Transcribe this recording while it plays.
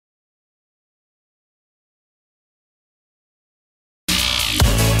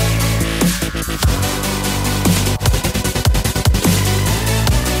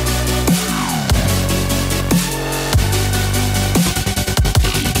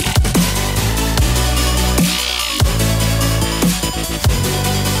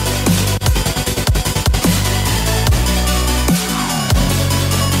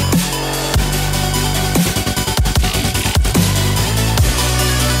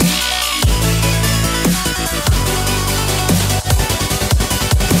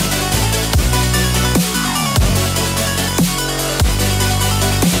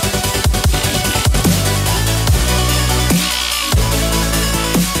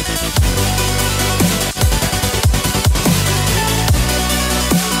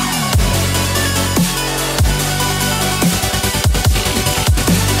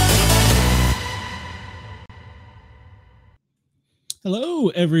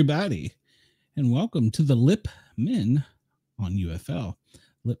everybody, and welcome to the LIPP Men on UFL.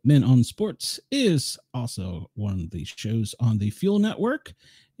 LIPP Men on Sports is also one of the shows on the Fuel Network.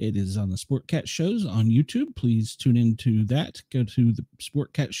 It is on the Sportcat shows on YouTube. Please tune into that. Go to the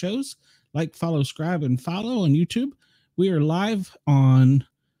Sportcat shows. Like, follow, subscribe, and follow on YouTube. We are live on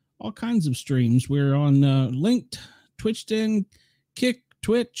all kinds of streams. We're on Linked, Twitched, Kick,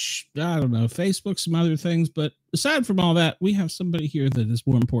 Twitch, I don't know, Facebook, some other things. But aside from all that, we have somebody here that is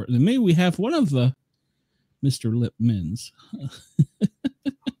more important than me. We have one of the Mr. LIPP Men's.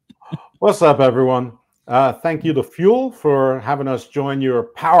 What's up, everyone? Thank you to Fuel for having us join your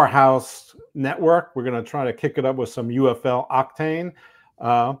powerhouse network. We're going to try to kick it up with some UFL octane.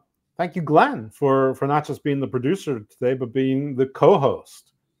 Thank you, Glenn, for not just being the producer today, but being the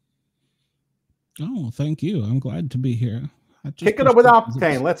co-host. Oh, thank you. I'm glad to be here. Kick it up with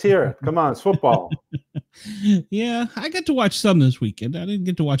octane. Let's hear it. Come on, it's football. Yeah, I got to watch some this weekend. I didn't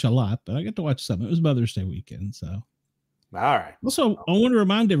get to watch a lot, but I got to watch some. It was Mother's Day weekend, so. All right. Also, I want to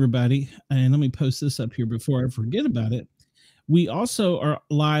remind everybody, and let me post this up here before I forget about it. We also are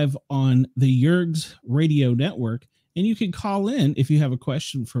live on the Yergs Radio Network, and you can call in if you have a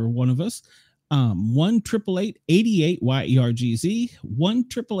question for one of us. 1-888-88-YERGZ,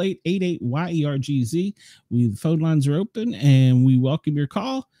 1-888-88-YERGZ. The phone lines are open, and we welcome your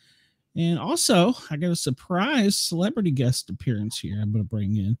call. And also, I got a surprise celebrity guest appearance here I'm going to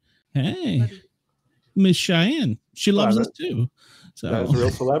bring in. Hey, Miss Cheyenne. She loves us too. So that's a real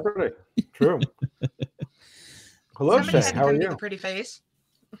celebrity. True. Hello, Cheyenne. How are you? A pretty face.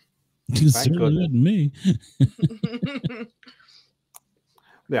 It certainly wasn't me.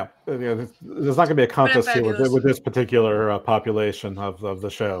 Yeah, there's not going to be a contest here with this particular population of the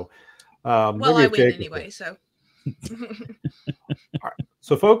show. Well, I win anyway, so. All right.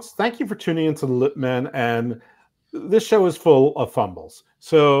 So, folks, thank you for tuning into the LIPP Men, and this show is full of fumbles.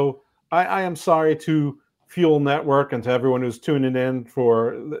 So, I am sorry to Fuel Network and to everyone who's tuning in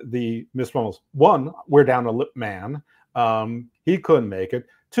for the missed fumbles. One, we're down a LIPP Man. He couldn't make it.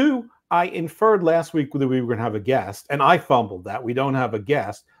 Two, I inferred last week that we were going to have a guest, and I fumbled that. We don't have a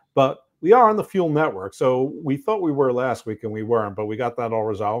guest, but we are on the Fuel Network. So we thought we were last week, and we weren't, but we got that all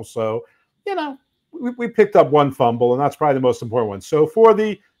resolved. So, you know, we picked up one fumble, and that's probably the most important one. So for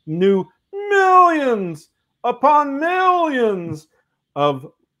the new millions upon millions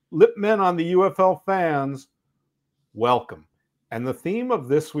of LIPP Men on the UFL fans, welcome. And the theme of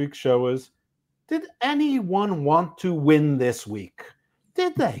this week's show is, did anyone want to win this week?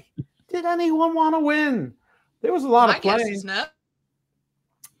 Did they? Did anyone want to win? There was a lot of playing. No.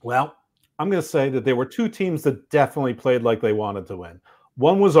 Well, I'm going to say that there were two teams that definitely played like they wanted to win.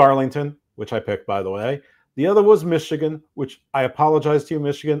 One was Arlington, which I picked, by the way. The other was Michigan, which I apologize to you,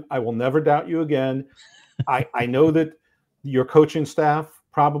 Michigan. I will never doubt you again. I know that your coaching staff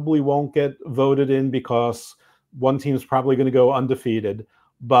probably won't get voted in because one team's probably going to go undefeated.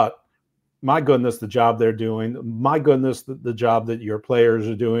 But my goodness, the job they're doing. My goodness, the job that your players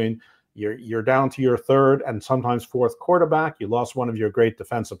are doing. You're down to your third and sometimes fourth quarterback. You lost one of your great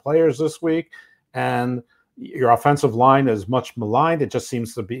defensive players this week, and your offensive line is much maligned. It just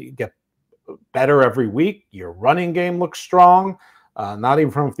seems to get better every week. Your running game looks strong, not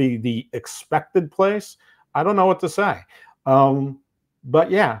even from the expected place. I don't know what to say.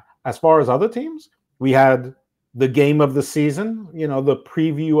 But yeah, as far as other teams, we had the game of the season, you know, the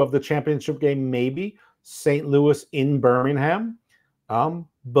preview of the championship game, maybe St. Louis in Birmingham.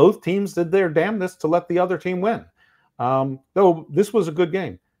 Both teams did their damnedest to let the other team win. Though this was a good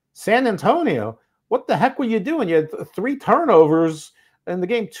game. San Antonio, what the heck were you doing? You had 3 turnovers in the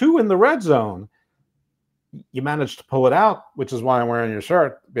game, 2 in the red zone. You managed to pull it out, which is why I'm wearing your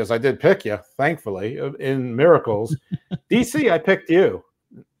shirt, because I did pick you, thankfully, in miracles. DC, I picked you.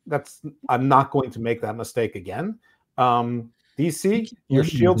 I'm not going to make that mistake again. DC, your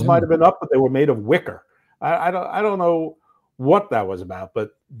shields might have been up, but they were made of wicker. I don't know what that was about,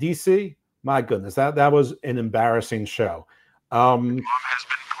 but DC, my goodness, that was an embarrassing show. Bomb has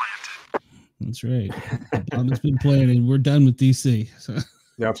been planted. That's right. The bomb has been planted. We're done with DC. So.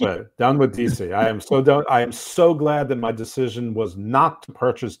 That's right. Done with DC. I am so done. I am so glad that my decision was not to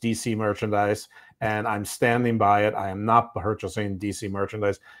purchase DC merchandise, and I'm standing by it. I am not purchasing DC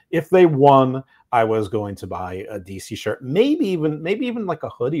merchandise. If they won, I was going to buy a DC shirt, maybe even like a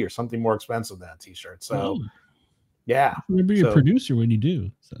hoodie or something more expensive than a t-shirt. So, yeah. Remember your producer when you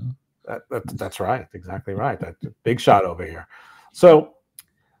do. So that's right. Exactly right. That's a big shot over here. So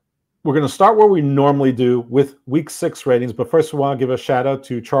we're going to start where we normally do with week 6 ratings. But first, we want to give a shout out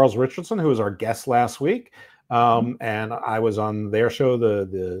to Charles Richardson, who was our guest last week. And I was on their show,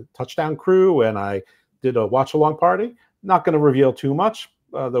 the Touchdown Crew, and I did a watch along party. Not going to reveal too much.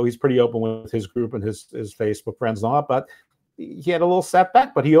 though he's pretty open with his group and his Facebook friends and all that. But he had a little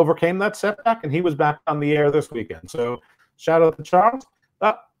setback, but he overcame that setback, and he was back on the air this weekend. So shout out to Charles.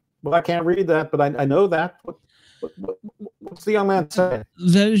 Well, I can't read that, but I know that. What's the young man saying?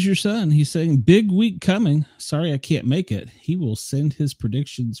 That is your son. He's saying, big week coming. Sorry I can't make it. He will send his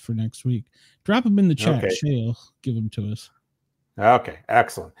predictions for next week. Drop them in the chat. Okay. Shay'll give them to us. Okay,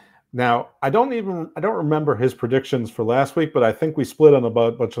 excellent. Now, I don't remember his predictions for last week, but I think we split on a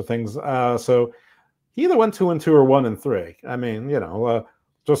bunch of things. So he either went 2-2 or 1-3. I mean,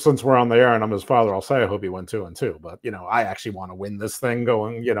 just since we're on the air and I'm his father, I'll say I hope he went 2-2. But I actually want to win this thing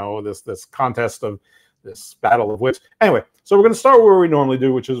going. This contest of this battle of wits. Anyway, so we're going to start where we normally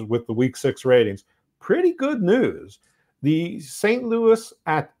do, which is with the Week 6 ratings. Pretty good news. The St. Louis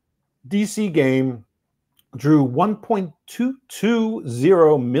at DC game drew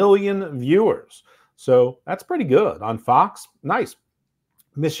 1.220 million viewers. So that's pretty good on Fox. Nice.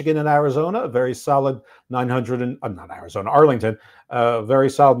 Michigan and Arizona, a very solid Arlington, very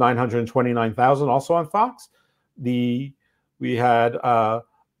solid 929,000 also on Fox. We had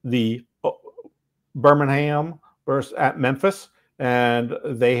the Birmingham versus at Memphis, and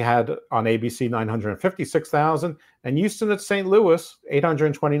they had on ABC 956,000, and Houston at St. Louis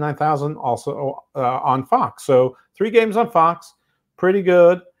 829,000 also on Fox. So 3 games on Fox, pretty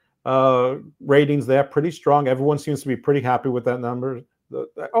good ratings there, pretty strong. Everyone seems to be pretty happy with that number.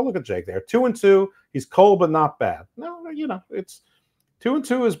 Oh, look at Jake there, 2-2. He's cold but not bad. No, it's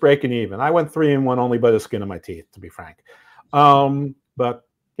 2-2 is breaking even. I went 3-1 only by the skin of my teeth, to be frank. But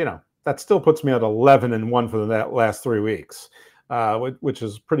that still puts me at 11-1 for the last 3 weeks, which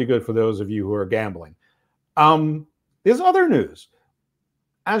is pretty good for those of you who are gambling. There's other news.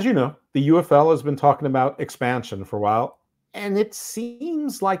 As you know, the UFL has been talking about expansion for a while, and it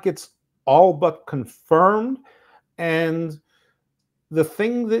seems like it's all but confirmed. And the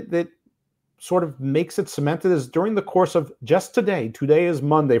thing that sort of makes it cemented is during the course of just today is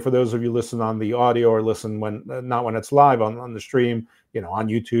Monday, for those of you listening on the audio or listen when not when it's live on the stream, on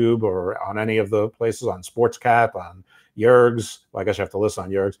YouTube or on any of the places, on Sportscat, on Yergs. Well, I guess you have to listen on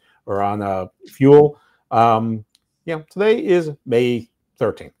Yergs or on Fuel. Today is May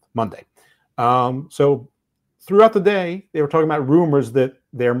 13th, Monday. So throughout the day, they were talking about rumors that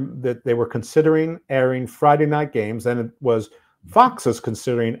they were considering airing Friday night games, and it was Fox is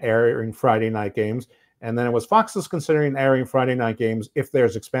considering airing Friday night games, and then it was Fox is considering airing Friday night games if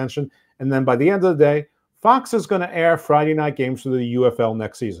there's expansion, and then by the end of the day, Fox is going to air Friday night games for the UFL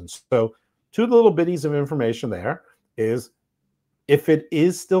next season. So 2 little bitties of information there is, if it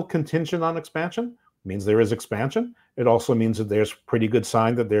is still contingent on expansion, it means there is expansion. It also means that there's pretty good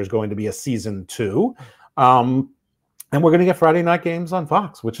sign that there's going to be a season 2. And we're going to get Friday night games on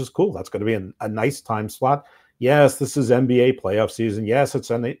Fox, which is cool. That's going to be a nice time slot. Yes, this is NBA playoff season. Yes, it's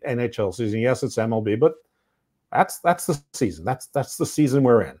NHL season. Yes, it's MLB. But that's the season. That's the season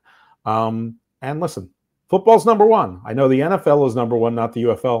we're in. And listen, football's number 1. I know the NFL is number 1, not the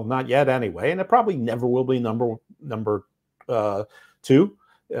UFL, not yet anyway, and it probably never will be number 2.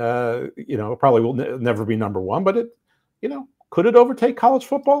 It probably will never be number 1. But could it overtake college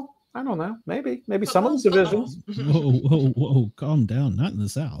football? I don't know. Maybe some of the divisions. Whoa! Calm down. Not in the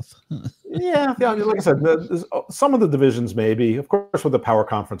South. Yeah. Like I said, some of the divisions maybe. Of course, with the power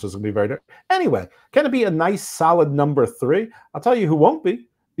conferences, it'll be very different. Anyway, can it be a nice, solid number 3? I'll tell you who won't be: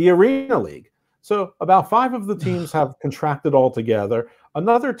 the Arena League. So about 5 of the teams have contracted altogether.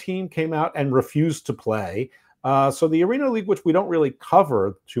 Another team came out and refused to play. So the Arena League, which we don't really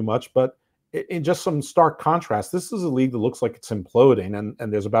cover too much, but in just some stark contrast, this is a league that looks like it's imploding,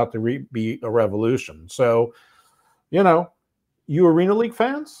 and there's about to be a revolution. So, you Arena League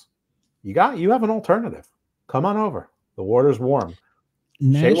fans, you have an alternative. Come on over. The water's warm.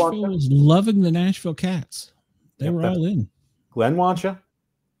 Nashville is loving the Nashville Cats. They were all in. Glenn wants you.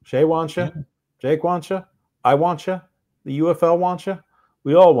 Shay wants you. Yeah. Jake wants you. I want you. The UFL wants you.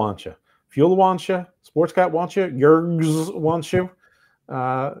 We all want you. Fuel wants you. Sportscat wants you. Yergs wants you.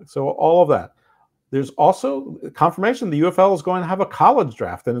 So all of that. There's also confirmation the UFL is going to have a college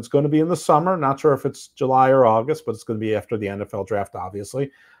draft, and it's going to be in the summer. Not sure if it's July or August, but it's going to be after the NFL draft, obviously.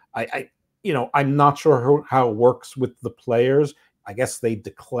 I'm not sure how it works with the players. I guess they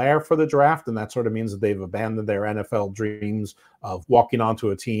declare for the draft, and that sort of means that they've abandoned their NFL dreams of walking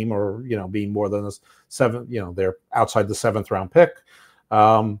onto a team or, being more than a 7, they're outside the 7th round pick.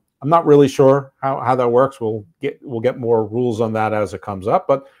 I'm not really sure how that works. We'll get more rules on that as it comes up,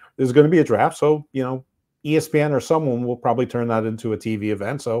 but there's going to be a draft. So, ESPN or someone will probably turn that into a TV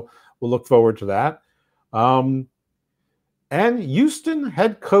event. So we'll look forward to that. And Houston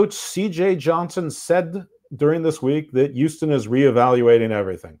head coach CJ Johnson said during this week that Houston is reevaluating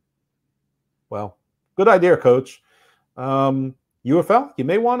everything. Well, good idea, Coach. UFL, you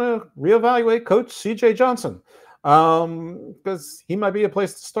may want to reevaluate Coach CJ Johnson because he might be a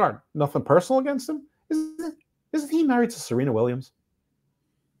place to start. Nothing personal against him. Isn't he married to Serena Williams?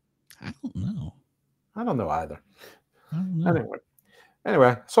 I don't know. I don't know either. I don't know. Anyway,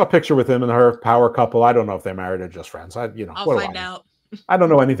 I saw a picture with him and her, power couple. I don't know if they're married or just friends. I'll find out. I don't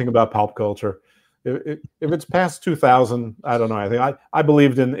know anything about pop culture. If it's past 2000, I don't know anything. I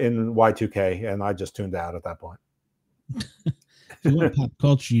believed in Y2K, and I just tuned out at that point. If you want pop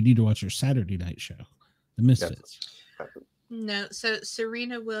culture, you need to watch your Saturday night show, The Misfits. Yes. No, so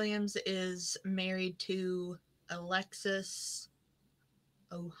Serena Williams is married to Alexis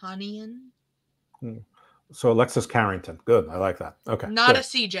Ohanian. So Alexis Carrington. Good. I like that. Okay. Not good. a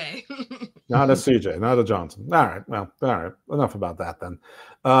CJ. Not a CJ, not a Johnson. All right. Well, all right. Enough about that then.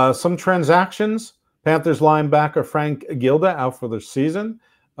 Some transactions. Panthers linebacker Frank Gilda out for the season.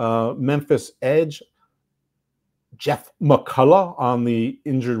 Memphis edge Jeff McCullough on the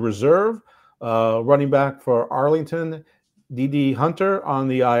injured reserve. Running back for Arlington, D.D. Hunter on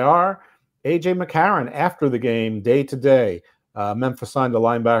the IR. A.J. McCarron after the game, day to day. Memphis signed a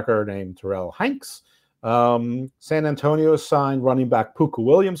linebacker named Terrell Hanks. San Antonio signed running back Puka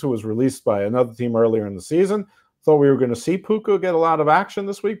Williams, who was released by another team earlier in the season. Thought we were going to see Puka get a lot of action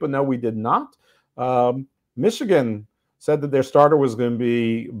this week, but no, we did not. Michigan said that their starter was going to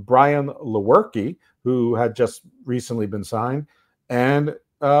be Brian Lewerke, who had just recently been signed. And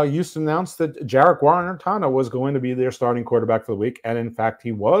Houston announced that Jarek Guarantano was going to be their starting quarterback for the week. And in fact,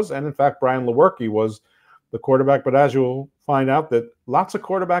 he was. And in fact, Brian Lewerke was the quarterback. But as you'll find out, that lots of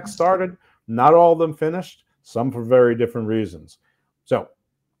quarterbacks started. Not all of them finished, some for very different reasons. So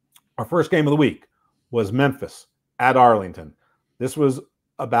our first game of the week was Memphis at Arlington. This was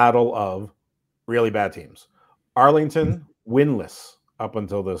a battle of really bad teams. Arlington winless up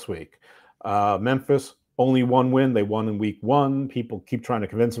until this week. Memphis only one win. They won in week 1. People keep trying to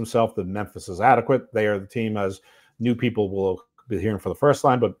convince themselves that Memphis is adequate. They are the team, as new people will be hearing for the first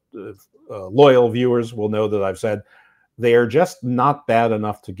time, but loyal viewers will know that I've said they are just not bad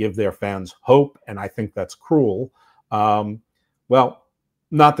enough to give their fans hope, and I think that's cruel. Well,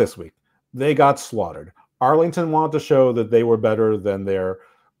 not this week. They got slaughtered. Arlington wanted to show that they were better than their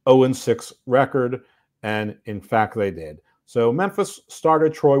 0-6 record, and in fact they did. So Memphis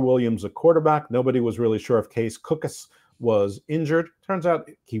started Troy Williams at quarterback. Nobody was really sure if Case Cookus was injured. Turns out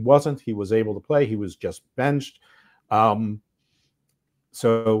he wasn't. He was able to play. He was just benched. So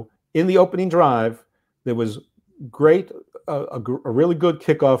in the opening drive, there was great, a really good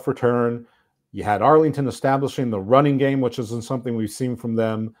kickoff return. You had Arlington establishing the running game, which isn't something we've seen from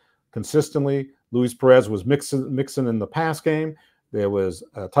them consistently. Luis Perez was mixing in the pass game. There was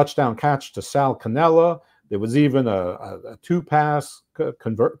a touchdown catch to Sal Cannella. There was even a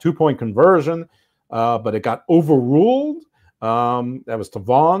two-point conversion, but it got overruled. That was to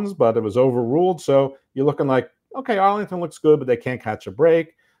Vaughn's, but it was overruled. So you're looking like, okay, Arlington looks good, but they can't catch a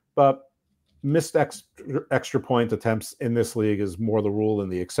break. But missed extra point attempts in this league is more the rule than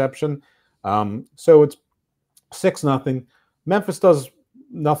the exception. So it's 6-0. Memphis does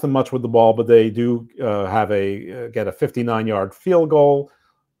nothing much with the ball, but they do get a 59-yard field goal.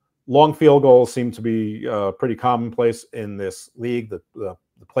 Long field goals seem to be pretty commonplace in this league. The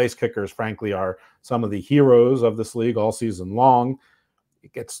place kickers, frankly, are some of the heroes of this league all season long.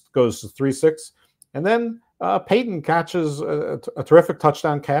 It goes to 3-6. And then Peyton catches a terrific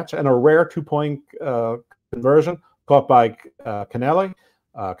touchdown catch and a rare 2-point conversion caught by Cannella,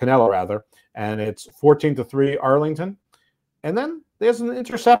 and it's 14-3 Arlington. And then there's an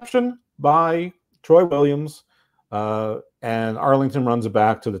interception by Troy Williams, and Arlington runs it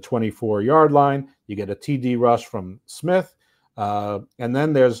back to the 24-yard line. You get a TD rush from Smith, and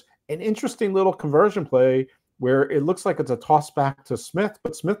then there's an interesting little conversion play where it looks like it's a toss back to Smith,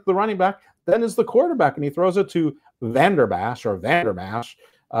 but Smith, the running back, then is the quarterback, and he throws it to Vandermash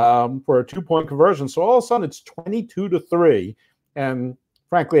for a 2-point conversion. So all of a sudden, it's 22-3, and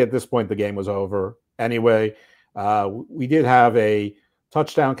frankly, at this point, the game was over anyway. We did have a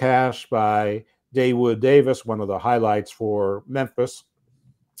touchdown catch by Dawood Davis, one of the highlights for Memphis.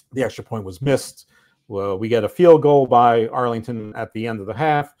 The extra point was missed. Well, we get a field goal by Arlington at the end of the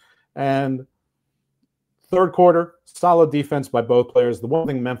half, and third quarter, solid defense by both players. The one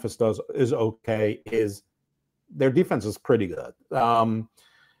thing Memphis does is okay is their defense is pretty good.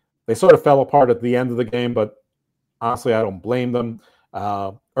 They sort of fell apart at the end of the game, but honestly, I don't blame them.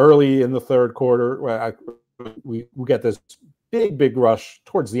 Early in the third quarter, we get this big rush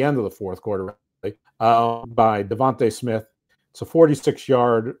towards the end of the fourth quarter by Devontae Smith. It's a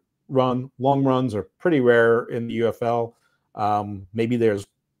 46-yard run. Long runs are pretty rare in the UFL. Maybe there's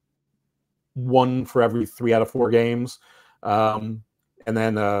one for every 3 out of 4 games. And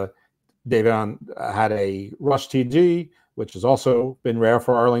then Davion had a rush TD, which has also been rare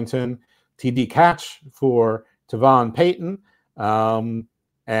for Arlington. TD catch for Tavon Payton.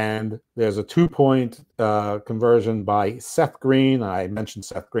 And there's a 2-point conversion by Seth Green. I mentioned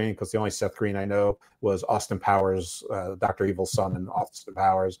Seth Green because the only Seth Green I know was Austin Powers, Dr. Evil's son, and Austin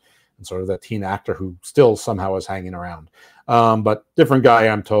Powers, and sort of that teen actor who still somehow is hanging around. But different guy,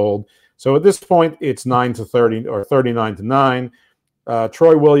 I'm told. So at this point, it's 9-30 or 39-9.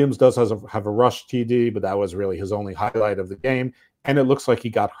 Troy Williams does have a rush TD, but that was really his only highlight of the game. And it looks like he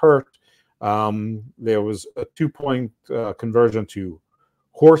got hurt. There was a 2-point conversion to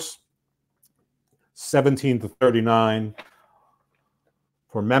Horse, 17-39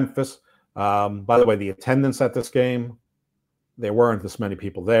 for Memphis. By the way, the attendance at this game, there weren't this many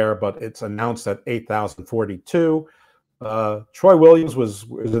people there, but it's announced at 8,042. Troy Williams was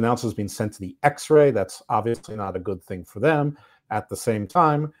announced as being sent to the X-ray. That's obviously not a good thing for them. At the same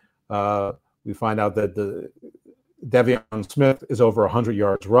time, we find out that Devion Smith is over 100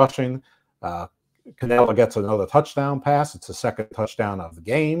 yards rushing. Canelo gets another touchdown pass. It's the second touchdown of the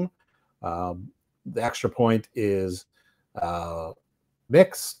game. The extra point is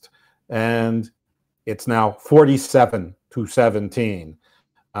mixed, and it's now 47-17.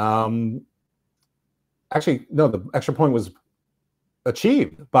 Actually, no, the extra point was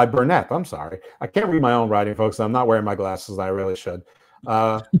achieved by Burnett. I'm sorry. I can't read my own writing, folks. I'm not wearing my glasses. I really should.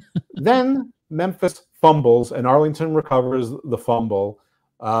 Then Memphis fumbles, and Arlington recovers the fumble.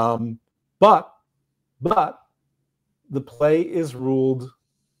 But the play is ruled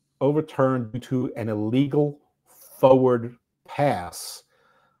overturned due to an illegal forward pass.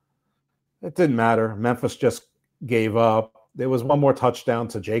 It didn't matter. Memphis just gave up. There was one more touchdown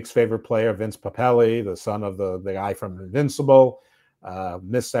to Jake's favorite player, Vince Papelli, the son of the guy from Invincible.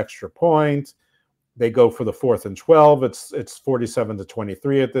 Missed extra point. They go for the 4th and 12. It's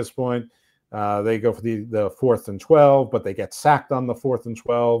 47-23 at this point. They go for the 4th and 12, but they get sacked on the 4th and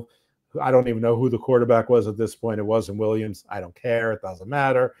 12. I don't even know who the quarterback was at this point. It wasn't Williams. I don't care. It doesn't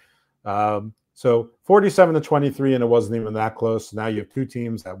matter. So 47-23, and it wasn't even that close. Now you have 2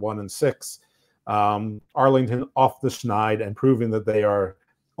 teams at 1-6. Arlington off the schneid and proving that they are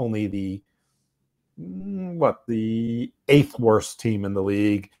only the 8th worst team in the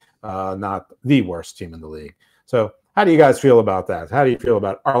league, not the worst team in the league. So how do you guys feel about that? How do you feel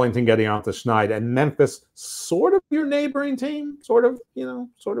about Arlington getting off the schneid and Memphis, sort of your neighboring team, sort of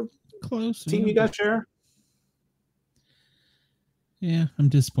close team you guys share? Yeah, I'm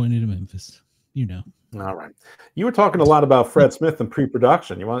disappointed in Memphis. All right. You were talking a lot about Fred Smith and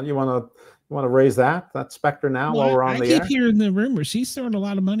pre-production. You want to raise that specter now while we're on the air? I keep hearing the rumors. He's throwing a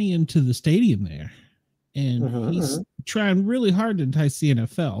lot of money into the stadium there, and he's trying really hard to entice the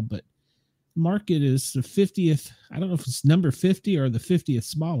NFL. But market is the 50th. I don't know if it's number 50 or the 50th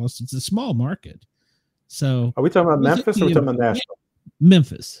smallest. It's a small market. So are we talking about Memphis or are we talking about Nashville?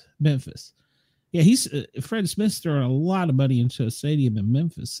 Memphis. Yeah, he's Fred Smith's throwing a lot of money into a stadium in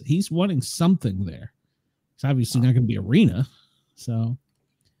Memphis. He's wanting something there. It's obviously not going to be arena. So,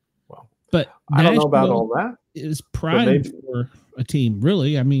 but I don't know about all that. Is primed for a team,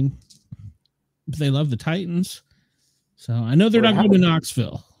 really. I mean, they love the Titans, so I know they're not going to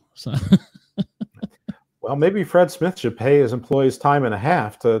Knoxville. So, well, maybe Fred Smith should pay his employees time and a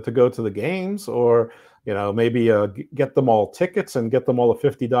half to go to the games, or maybe get them all tickets and get them all a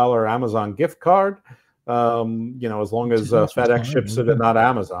 $50 Amazon gift card. As long as FedEx ships it and not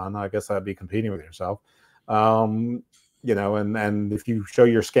Amazon, I guess I'd be competing with yourself. And if you show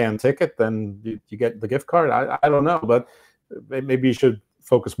your scanned ticket, then you get the gift card. I don't know, but maybe you should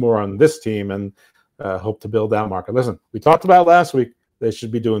focus more on this team and hope to build that market. Listen, we talked about last week. They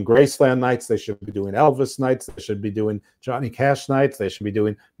should be doing Graceland nights. They should be doing Elvis nights. They should be doing Johnny Cash nights. They should be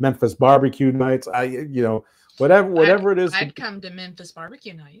doing Memphis barbecue nights. Whatever it is. I'd come to Memphis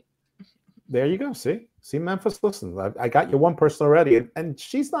barbecue night. There you go. See Memphis. Listen, I got you one person already, and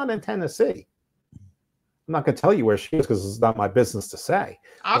she's not in Tennessee. I'm not going to tell you where she is because it's not my business to say.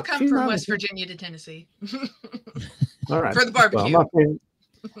 I'll come from West Virginia to Tennessee. All right. For the barbecue.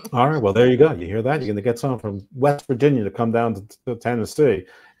 All right. Well, there you go. You hear that? You're going to get someone from West Virginia to come down to Tennessee.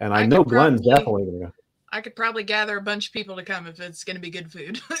 And I know Glenn's definitely going to go. I could probably gather a bunch of people to come if it's going to be good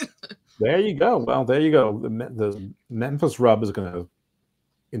food. There you go. Well, there you go. The Memphis rub is going to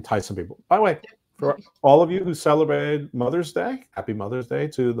entice some people. By the way, for all of you who celebrated Mother's Day, happy Mother's Day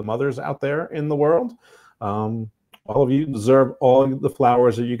to the mothers out there in the world. All of you deserve all the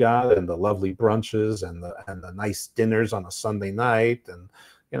flowers that you got and the lovely brunches and the nice dinners on a Sunday night and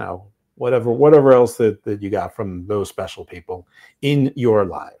you know, whatever else that you got from those special people in your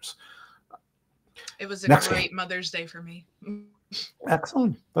lives. It was a Next great game. Mother's Day for me.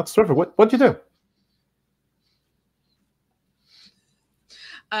 Excellent. That's terrific. What'd you do?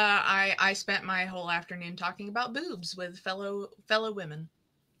 I spent my whole afternoon talking about boobs with fellow women,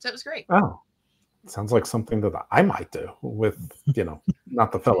 so it was great. Oh, sounds like something that I might do with, you know,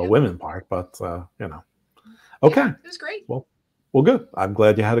 not the fellow women part, but you know. Okay. Yeah, it was great. Well, good. I'm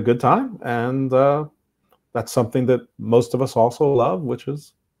glad you had a good time, and that's something that most of us also love, which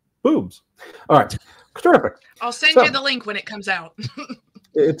is boobs. All right. Terrific. I'll send you the link when it comes out.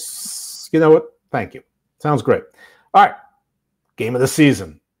 It's, you know what? Thank you. Sounds great. All right. Game of the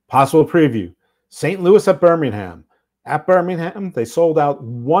season. Possible preview. St. Louis at Birmingham. At Birmingham, they sold out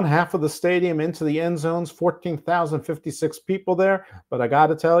one half of the stadium into the end zones, 14,056 people there. But I got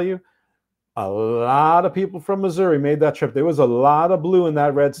to tell you, a lot of people from Missouri made that trip. There was a lot of blue in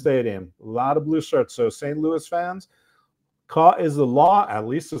that red stadium, a lot of blue shirts. So St. Louis fans, is the law, at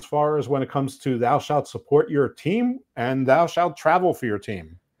least as far as when it comes to thou shalt support your team and thou shalt travel for your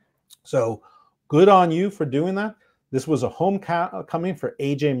team. So good on you for doing that. This was a homecoming for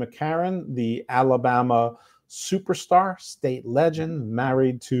A.J. McCarron, the Alabama superstar, state legend,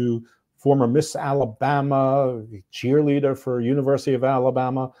 married to former Miss Alabama, cheerleader for University of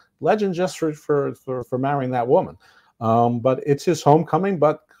Alabama, legend just for marrying that woman. But it's his homecoming,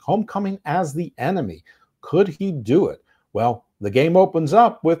 but homecoming as the enemy. Could he do it? Well, the game opens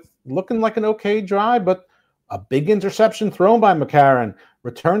up with looking like an okay drive, but a big interception thrown by McCarron,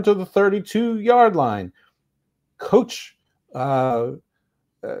 return to the 32-yard line. Coach throws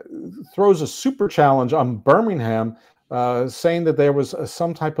a super challenge on Birmingham, saying that there was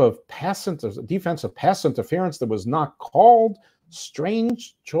some type of defensive pass interference that was not called.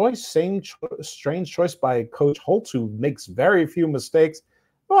 Strange choice, strange choice by Coach Holtz, who makes very few mistakes.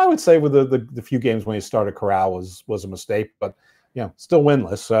 Well, I would say with the few games when he started Corral was a mistake, but you know, still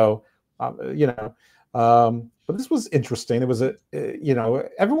winless. So you know, but this was interesting. It was you know,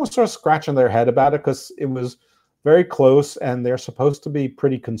 everyone was sort of scratching their head about it because it was very close, and they're supposed to be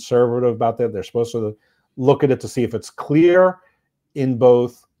pretty conservative about that. They're supposed to look at it to see if it's clear in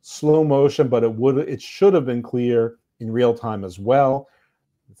both slow motion, but it should have been clear in real time as well.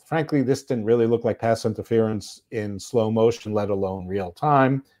 Frankly, this didn't really look like pass interference in slow motion, let alone real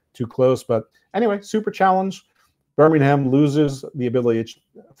time. Too close. But anyway, super challenge. Birmingham loses the ability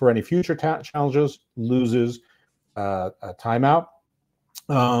for any future challenges, loses a timeout.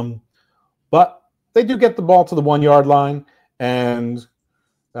 But they do get the ball to the 1-yard line, and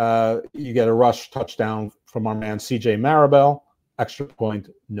you get a rush touchdown from our man C.J. Maribel. Extra point,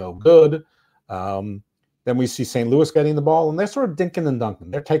 no good. Then we see St. Louis getting the ball, and they're sort of dinking and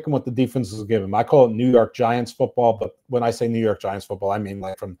dunking. They're taking what the defense is giving them. I call it New York Giants football, but when I say New York Giants football, I mean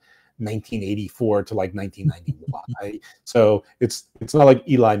like from 1984 to like 1991. So it's not like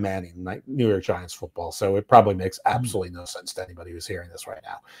Eli Manning, like New York Giants football. So it probably makes absolutely no sense to anybody who's hearing this right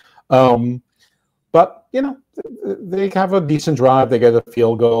now. But you know, they have a decent drive. They get a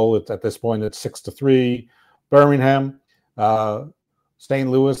field goal. At this point, it's 6-3. Birmingham, St.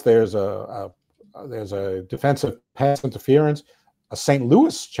 Louis. There's a defensive pass interference, a St.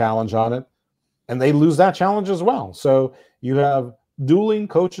 Louis challenge on it, and they lose that challenge as well. So you have dueling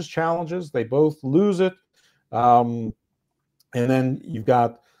coaches' challenges. They both lose it. And then you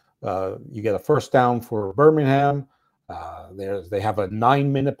get a first down for Birmingham. They have a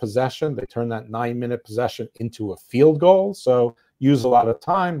 9-minute possession. They turn that 9-minute possession into a field goal. So use a lot of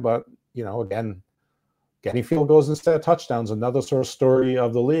time, but you know, again, getting field goals instead of touchdowns, another sort of story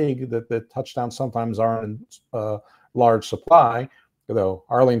of the league that touchdowns sometimes aren't in large supply, though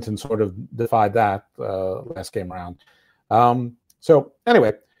Arlington sort of defied that last game around. So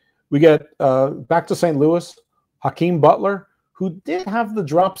anyway, we get back to St. Louis. Hakeem Butler, who did have the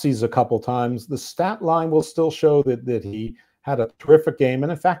dropsies a couple times. The stat line will still show that he had a terrific game,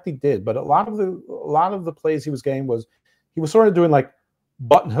 and in fact he did. But a lot of the plays he was getting he was sort of doing like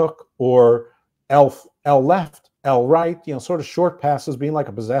button hook or L left, L right, you know, sort of short passes, being like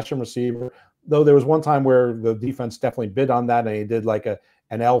a possession receiver. Though there was one time where the defense definitely bid on that, and he did like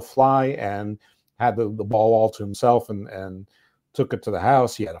an L fly and had the ball all to himself and took it to the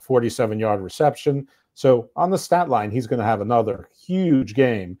house. He had a 47-yard reception. So on the stat line, he's going to have another huge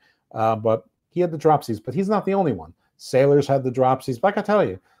game. But he had the dropsies, but he's not the only one. Sailors had the dropsies. But I can tell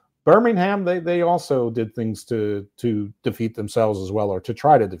you, Birmingham, they also did things to defeat themselves as well, or to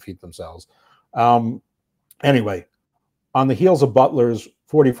try to defeat themselves. Anyway, on the heels of Butler's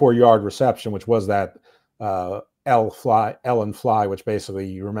 44-yard reception, which was that Ellen fly, which basically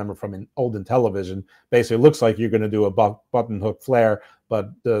you remember from an olden television. Basically, looks like you're going to do a button hook flare,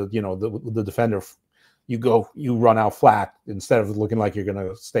 but the defender, you run out flat instead of looking like you're going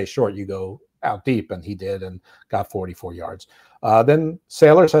to stay short. You go out deep, and he did, and got 44 yards. Then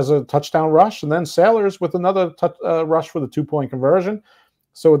Sailors has a touchdown rush, and then Sailors with another rush for the 2-point conversion.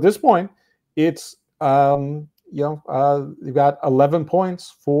 So at this point, it's you've got 11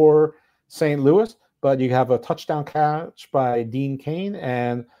 points for St. Louis, but you have a touchdown catch by Dean Kane,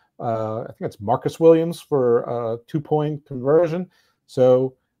 and I think it's Marcus Williams for a 2-point conversion.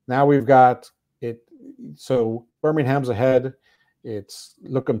 So now we've got it. So Birmingham's ahead. It's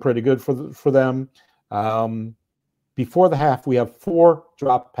looking pretty good for them. Before the half, we have 4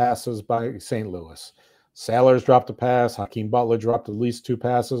 dropped passes by St. Louis. Sailors dropped a pass. Hakeem Butler dropped at least 2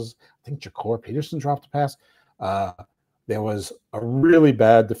 passes. I think Ja'Cour Peterson dropped a pass. There was a really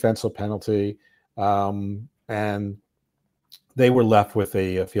bad defensive penalty, and they were left with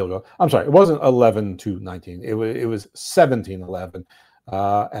a field goal. I'm sorry, it wasn't 11-19. It was 17-11.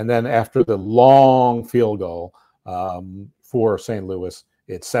 And then after the long field goal for St. Louis,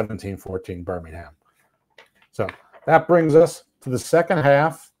 it's 17-14 Birmingham. So that brings us to the second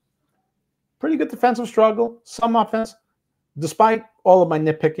half. Pretty good defensive struggle, some offense. Despite all of my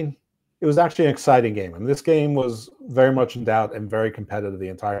nitpicking, it was actually an exciting game. And this game was very much in doubt and very competitive the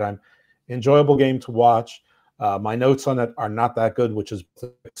entire time. Enjoyable game to watch. My notes on it are not that good, which is a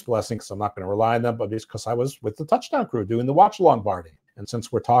blessing because I'm not going to rely on them, but it's because I was with the touchdown crew doing the watch-along party. And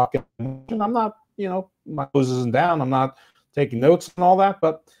since we're talking, I'm not, my nose isn't down. I'm not taking notes and all that,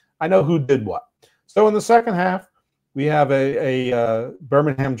 but I know who did what. So in the second half, we have a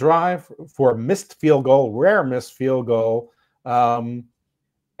Birmingham drive for a missed field goal, rare missed field goal. And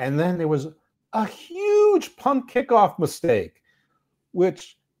then there was a huge punt kickoff mistake,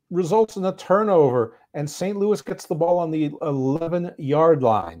 which results in a turnover, and St. Louis gets the ball on the 11-yard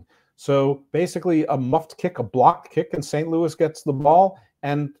line. So basically a muffed kick, a blocked kick, and St. Louis gets the ball.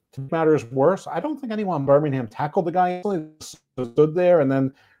 And to make matters worse, I don't think anyone in Birmingham tackled the guy. He stood there and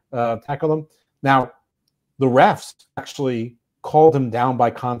then tackled him. Now, the refs actually called him down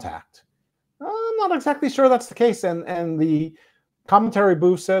by contact. I'm not exactly sure that's the case. And the commentary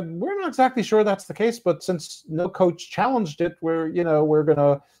booth said, we're not exactly sure that's the case, but since no coach challenged it, we're going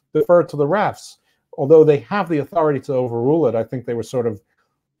to defer to the refs. Although they have the authority to overrule it, I think they were sort of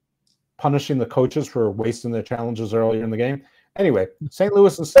punishing the coaches for wasting their challenges earlier in the game. Anyway, St.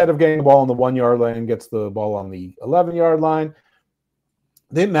 Louis, instead of getting the ball on the 1-yard line, gets the ball on the 11-yard line.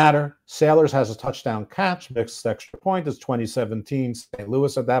 Didn't matter. Sailors has a touchdown catch, mixed extra point. It's 2017 St.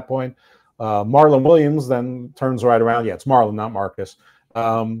 Louis at that point. Marlon Williams then turns right around. Yeah, it's Marlon, not Marcus.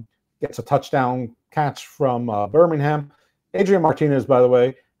 Gets a touchdown catch from Birmingham. Adrian Martinez, by the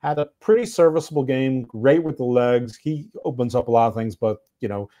way, had a pretty serviceable game, great with the legs. He opens up a lot of things, but,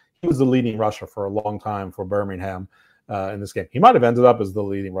 he was the leading rusher for a long time for Birmingham in this game. He might have ended up as the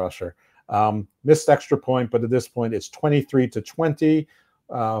leading rusher. Missed extra point, but at this point, it's 23-20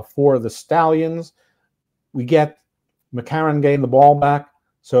 for the Stallions. We get McCarron getting the ball back.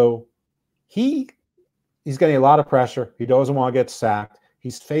 So he's getting a lot of pressure. He doesn't want to get sacked.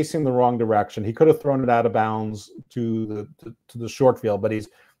 He's facing the wrong direction. He could have thrown it out of bounds to the short field, but he's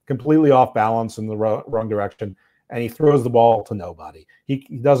completely off balance in the wrong direction, and he throws the ball to nobody.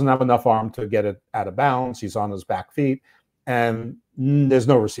 He doesn't have enough arm to get it out of bounds. He's on his back feet, and there's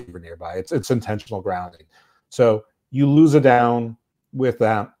no receiver nearby. It's intentional grounding. So you lose it down with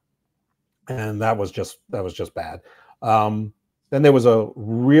that, and that was just bad. Then there was a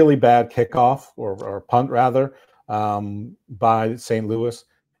really bad kickoff or punt rather by St. Louis,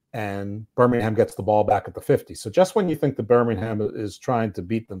 and Birmingham gets the ball back at the 50. So just when you think the Birmingham is trying to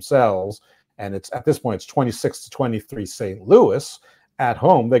beat themselves, and it's at this point it's 26-23 St. Louis at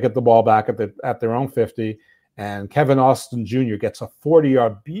home, they get the ball back at their own 50, and Kevin Austin Jr. gets a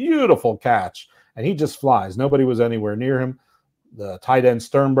 40-yard beautiful catch, and he just flies. Nobody was anywhere near him. The tight end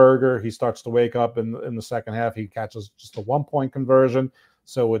Sternberger, he starts to wake up in the second half. He catches just a 1-point conversion.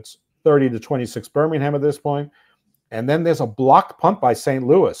 So it's 30-26 Birmingham at this point. And then there's a blocked punt by St.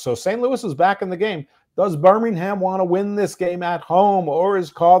 Louis. So St. Louis is back in the game. Does Birmingham want to win this game at home, or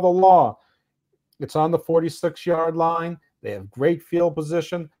is call the law? It's on the 46-yard line. They have great field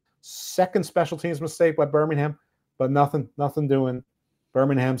position. Second special teams mistake by Birmingham, but nothing doing.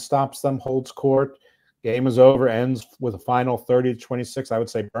 Birmingham stops them, holds court. Game is over, ends with a final 30-26. I would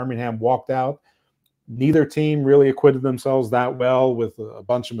say Birmingham walked out. Neither team really acquitted themselves that well with a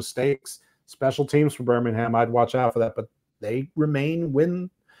bunch of mistakes. Special teams for Birmingham, I'd watch out for that, but they remain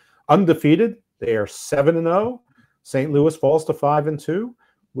undefeated. They are 7-0. St. Louis falls to 5-2,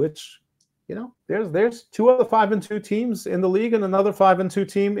 which, there's 2 other 5-2 teams in the league and another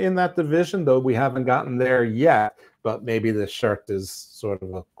 5-2 team in that division, though we haven't gotten there yet. But maybe this shirt is sort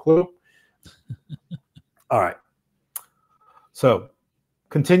of a clue. All right. So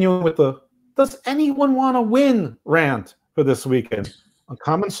continuing with the does anyone want to win rant for this weekend?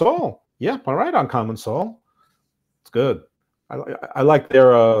 Uncommon Soul. Yep, all right, Uncommon Soul. It's good. I like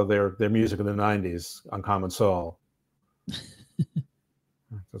their music in the 90s, Uncommon Soul.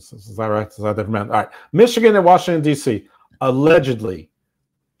 Is that right? Is that different? All right. Michigan and Washington, D.C. Allegedly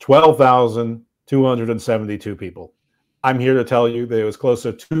 12,272 people. I'm here to tell you there was close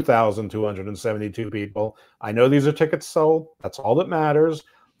to 2,272 people. I know these are tickets sold. That's all that matters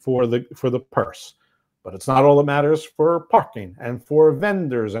for the purse. But it's not all that matters for parking and for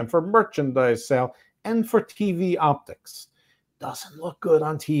vendors and for merchandise sale and for TV optics. Doesn't look good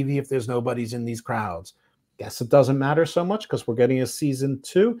on TV if there's nobody's in these crowds. Guess it doesn't matter so much because we're getting a season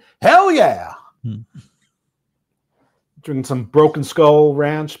 2. Hell yeah! Drinking some Broken Skull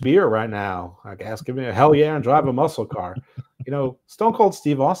Ranch beer right now. I guess give me a hell yeah and drive a muscle car. Stone Cold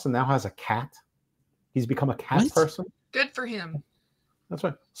Steve Austin now has a cat. He's become a cat person. Good for him. That's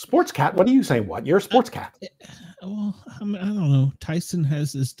right. Sports cat. What are you saying? What? You're a sports cat. Well, I don't know. Tyson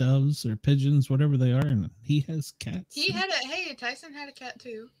has his doves or pigeons, whatever they are, and he has cats. Tyson had a cat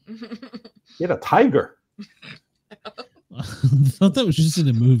too. He had a tiger. I thought that was just in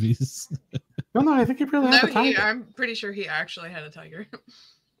the movies. No, I think he really had a tiger. I'm pretty sure he actually had a tiger.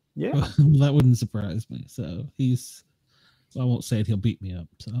 Yeah. Well, that wouldn't surprise me. So I won't say it. He'll beat me up.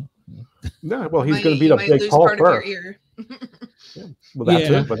 So no, well, he's going to beat up Jake Paul first. Yeah. Well, that's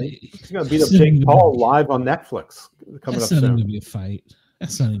it. But he's going to beat up Jake Paul live on Netflix coming up soon. That's not going to be a fight.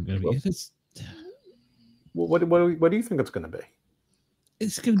 That's not even going to be. What do you think it's going to be?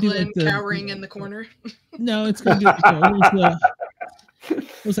 It's going to be Glenn like the cowering in the corner. No, it's going to be. What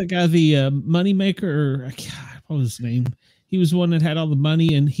was that guy? The moneymaker? What was his name? He was one that had all the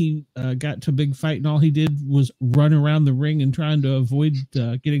money, and he got to a big fight, and all he did was run around the ring and trying to avoid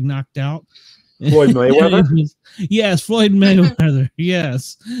getting knocked out. Floyd Mayweather? Yes, Floyd Mayweather.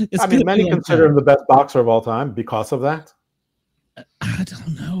 Yes. Many consider him the best boxer of all time because of that. I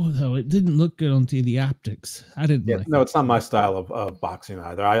don't know, though. It didn't look good on TV optics. I didn't like it. It's not my style of boxing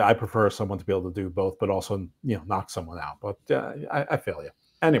either. I prefer someone to be able to do both, but also, knock someone out. But I feel you.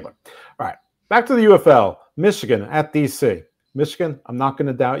 Anyway, all right. Back to the UFL. Michigan at DC. Michigan, I'm not going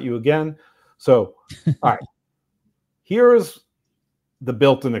to doubt you again. So, all right. Here is the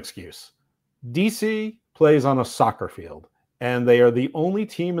built-in excuse. DC plays on a soccer field, and they are the only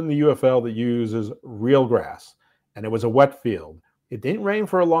team in the UFL that uses real grass. And it was a wet field. It didn't rain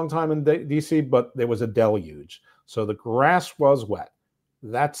for a long time in DC, but there was a deluge. So the grass was wet.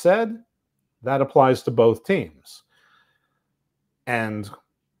 That said, that applies to both teams. And,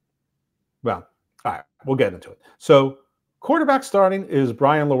 well, all right, we'll get into it. So quarterback starting is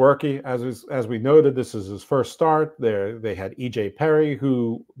Brian Lewerke. As we noted, this is his first start. They had E.J. Perry,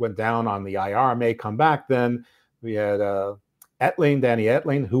 who went down on the IR, may come back then. We had Danny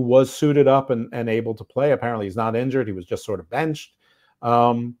Etling, who was suited up and able to play. Apparently he's not injured. He was just sort of benched.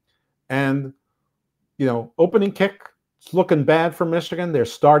 Opening kick, it's looking bad for Michigan. They're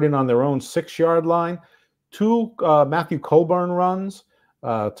starting on their own 6-yard line. 2 Matthew Colburn runs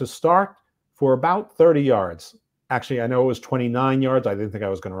to start for about 30 yards. Actually, I know it was 29 yards. I didn't think I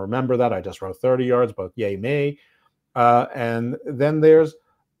was going to remember that. I just wrote 30 yards, but yay me. And then there's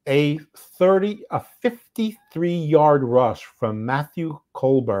a 53-yard rush from Matthew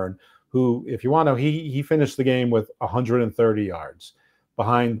Colburn, who, if you want to know, he finished the game with 130 yards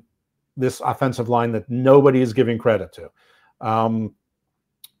behind this offensive line that nobody is giving credit to.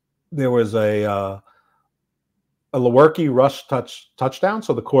 There was a Lewerke rush touchdown,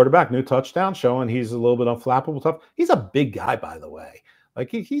 so the quarterback, new touchdown, showing he's a little bit unflappable tough. He's a big guy, by the way. Like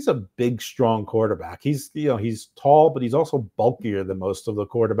he's a big, strong quarterback. He's tall, but he's also bulkier than most of the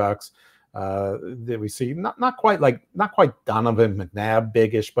quarterbacks that we see. Not quite Donovan McNabb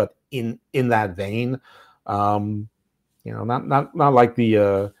biggish, but in that vein. Not like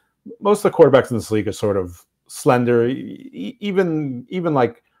the most of the quarterbacks in this league are sort of slender. Even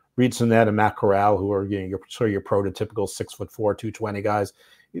like Reed Sinnett and Matt Corral, who are your prototypical 6'4", 220 guys.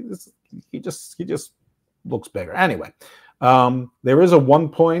 He just looks bigger. Anyway. There is a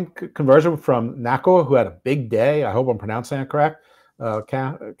 1-point conversion from Nako, who had a big day. I hope I'm pronouncing that correct.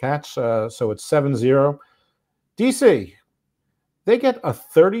 Catch. So it's 7-0. DC, they get a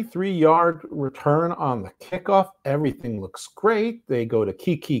 33-yard return on the kickoff. Everything looks great. They go to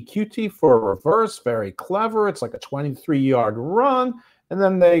Kiki QT for a reverse. Very clever. It's like a 23-yard run. And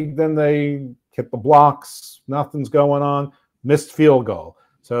then they hit the blocks. Nothing's going on. Missed field goal.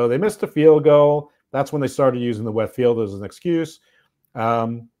 So they missed a field goal. That's when they started using the wet field as an excuse.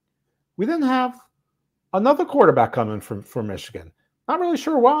 We then have another quarterback coming from Michigan. Not really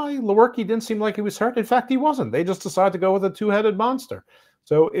sure why. Lewerke didn't seem like he was hurt. In fact, he wasn't. They just decided to go with a two-headed monster.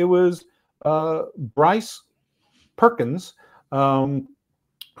 So it was Bryce Perkins,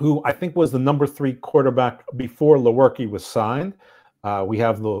 who I think was the number 3 quarterback before Lewerke was signed. We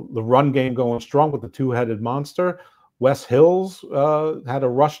have the run game going strong with the two-headed monster. Wes Hills had a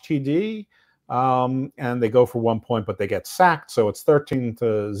rush TD, and they go for 1 point, but they get sacked. So it's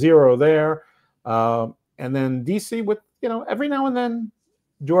 13-0 there. And then DC with, every now and then,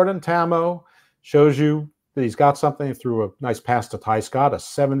 Jordan Tamo shows you that he's got something through a nice pass to Ty Scott, a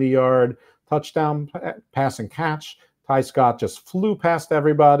 70-yard touchdown pass and catch. Ty Scott just flew past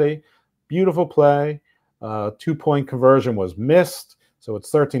everybody. Beautiful play. 2-point conversion was missed. So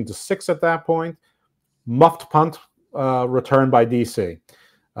it's 13-6 at that point. Muffed punt return by DC.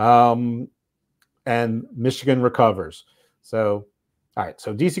 And Michigan recovers. So, all right.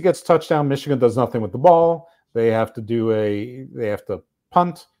 So DC gets touchdown. Michigan does nothing with the ball. They have to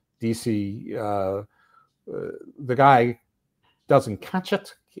punt. DC, the guy doesn't catch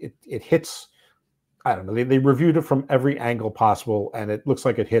it. It hits. I don't know. They reviewed it from every angle possible, and it looks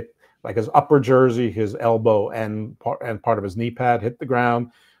like it hit like his upper jersey, his elbow, and part of his knee pad hit the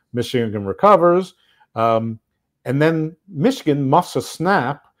ground. Michigan recovers, and then Michigan muffs a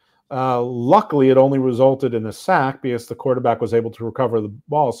snap. Luckily, it only resulted in a sack because the quarterback was able to recover the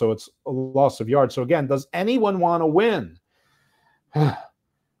ball, so it's a loss of yards. So again, does anyone want to win? All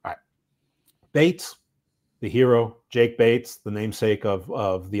right. Bates, the hero, Jake Bates, the namesake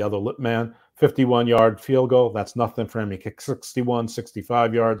of the other LIPP man, 51-yard field goal. That's nothing for him. He kicked 61,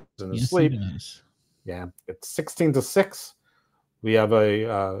 65 yards in his sleep. Yeah, it's 16-6. We have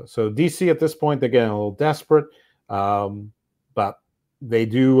so DC at this point, they're getting a little desperate, but they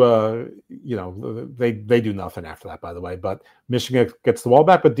do, they do nothing after that, by the way. But Michigan gets the ball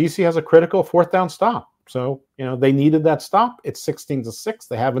back, but DC has a critical 4th down stop. So, they needed that stop. It's 16-6.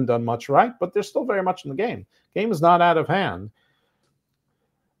 They haven't done much right, but they're still very much in the game. Game is not out of hand.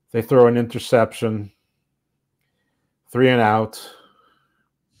 They throw an interception, 3 and out.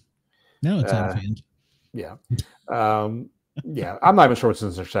 No, it's out of hand. Yeah. Yeah, I'm not even sure it's an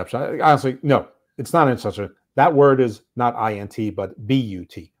interception. Honestly, no, it's not an interception. That word is not INT, but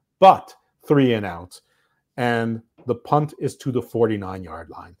BUT. But 3 and out. And the punt is to the 49-yard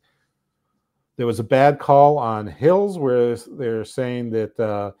line. There was a bad call on Hills where they're saying that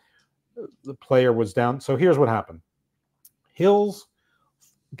the player was down. So here's what happened. Hills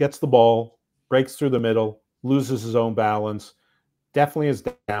gets the ball, breaks through the middle, loses his own balance, definitely is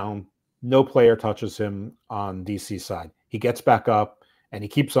down. No player touches him on DC's side. He gets back up, and he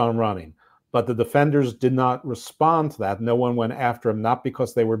keeps on running. But the defenders did not respond to that. No one went after him, not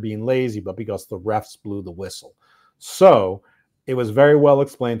because they were being lazy, but because the refs blew the whistle. So it was very well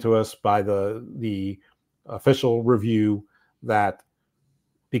explained to us by the official review that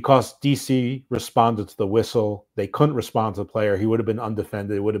because DC responded to the whistle, they couldn't respond to the player. He would have been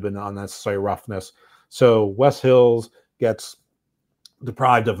undefended. It would have been unnecessary roughness. So Wes Hills gets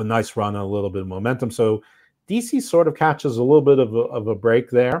deprived of a nice run and a little bit of momentum. So DC sort of catches a little bit of a break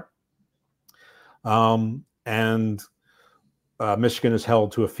there. And Michigan is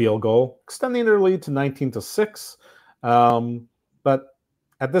held to a field goal, extending their lead to 19-6. But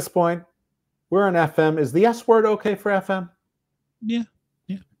at this point, we're in FM. Is the S word okay for FM? Yeah.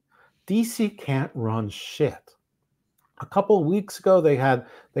 DC can't run shit. A couple of weeks ago, they had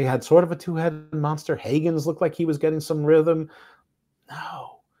sort of a two-headed monster. Hagens looked like he was getting some rhythm.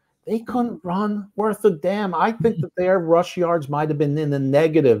 No, they couldn't run worth a damn. I think that their rush yards might have been in the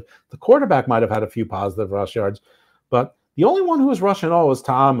negative. The quarterback might have had a few positive rush yards, but the only one who was rushing all was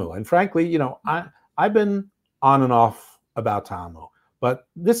Ta'amu. And frankly, I've been on and off about Ta'amu, but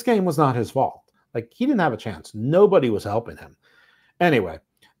this game was not his fault. Like, he didn't have a chance. Nobody was helping him. Anyway,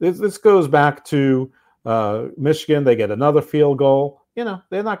 this goes back to Michigan. They get another field goal.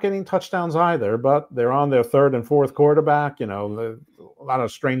 They're not getting touchdowns either, but they're on their 3rd and 4th quarterback. A lot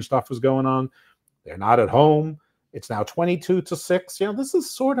of strange stuff is going on. They're not at home. It's now 22-6. This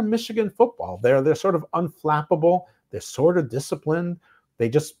is sort of Michigan football. They're sort of unflappable. They're sort of disciplined. They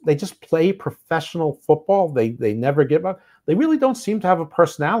just play professional football. They never give up. They really don't seem to have a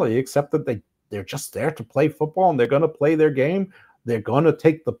personality except that they're just there to play football, and they're going to play their game. They're going to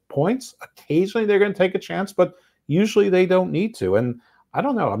take the points. Occasionally they're going to take a chance, but usually they don't need to. And I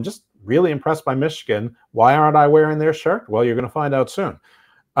don't know. I'm just really impressed by Michigan. Why aren't I wearing their shirt? Well, you're going to find out soon.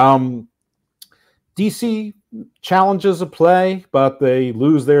 DC challenges a play, but they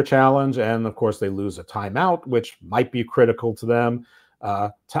lose their challenge. And, of course, they lose a timeout, which might be critical to them.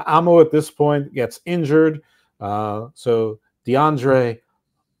 Ta'amo at this point gets injured. So DeAndre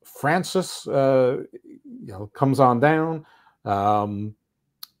Francis, comes on down.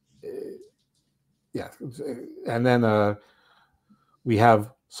 Yeah, and then we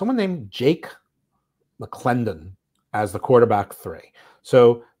have someone named Jake McClendon as the quarterback 3.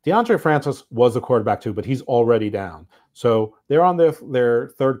 So DeAndre Francis was the quarterback 2, but he's already down. So they're on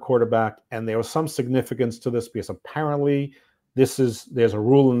their third quarterback, and there was some significance to this because apparently there's a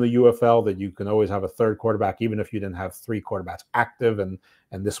rule in the UFL that you can always have a third quarterback even if you didn't have 3 quarterbacks active, and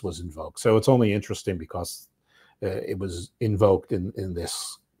this was invoked. So it's only interesting because it was invoked in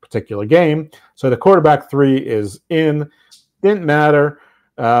this particular game. So the quarterback 3 is in. Didn't matter.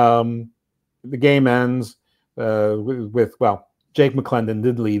 The game ends with Jake McClendon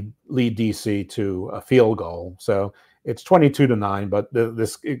did lead DC to a field goal. So it's 22-9, but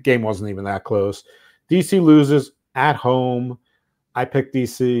this game wasn't even that close. DC loses at home. I picked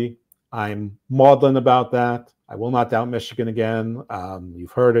DC. I'm maudlin about that. I will not doubt Michigan again.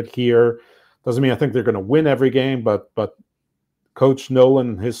 You've heard it here. Doesn't mean I think they're going to win every game, but Coach Nolan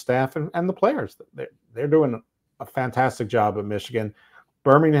and his staff and the players, they're doing a fantastic job at Michigan.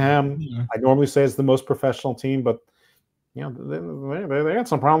 Birmingham, I normally say is the most professional team, but they had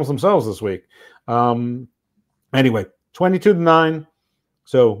some problems themselves this week. Anyway, 22-9.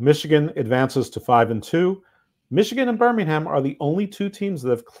 So Michigan advances to 5-2. Michigan and Birmingham are the only 2 teams that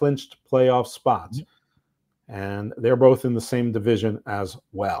have clinched playoff spots, and they're both in the same division as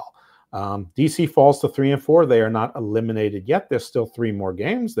well. DC falls to 3-4. They are not eliminated yet. There's still 3 more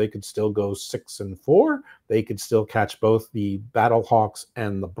games. They could still go 6-4. They could still catch both the Battlehawks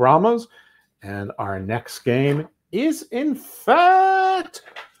and the Brahmas. And our next game is, in fact,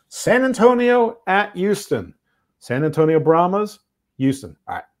 San Antonio at Houston. San Antonio Brahmas, Houston.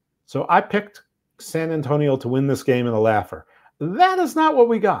 All right. So I picked San Antonio to win this game in the laugher. That is not what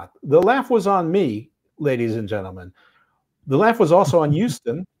we got. The laugh was on me, ladies and gentlemen. The laugh was also on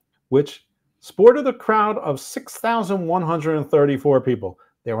Houston, which sported a crowd of 6,134 people.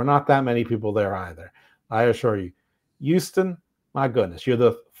 There were not that many people there either, I assure you. Houston, my goodness, you're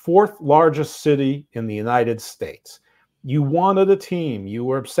the 4th largest city in the United States. You wanted a team. You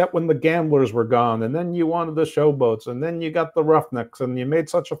were upset when the Gamblers were gone, and then you wanted the Showboats, and then you got the Roughnecks, and you made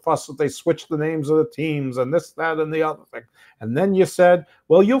such a fuss that they switched the names of the teams and this, that, and the other thing. And then you said,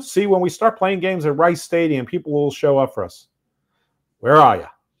 well, you'll see when we start playing games at Rice Stadium, people will show up for us. Where are you?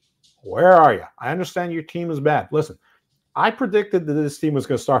 Where are you? I understand your team is bad. Listen, I predicted that this team was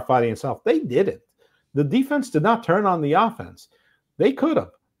going to start fighting itself. They didn't. The defense did not turn on the offense. They could have,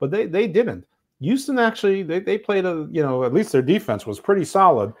 but they didn't. Houston actually, they played at least their defense was pretty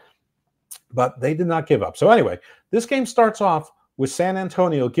solid, but they did not give up. So anyway, this game starts off with San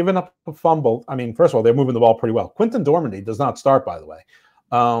Antonio giving up a fumble. I mean, first of all, they're moving the ball pretty well. Quinton Dormady does not start, by the way.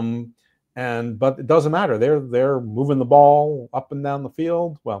 But it doesn't matter. They're moving the ball up and down the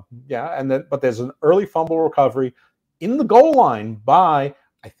field. Well, yeah, but there's an early fumble recovery in the goal line by,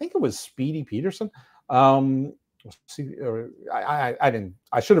 I think it was Speedy Peterson. I should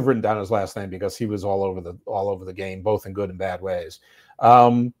have written down his last name because he was all over the game, both in good and bad ways.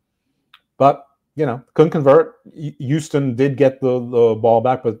 But couldn't convert. Houston did get the ball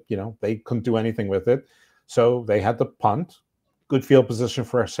back, but they couldn't do anything with it, so they had to punt. Good field position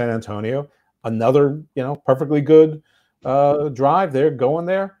for San Antonio. Another, perfectly good drive. They're going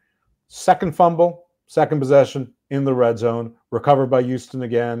there. Second fumble, second possession in the red zone, recovered by Houston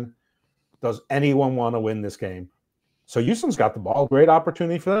again. Does anyone want to win this game? So Houston's got the ball. Great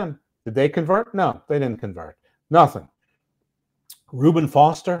opportunity for them. Did they convert? No, they didn't convert. Nothing. Reuben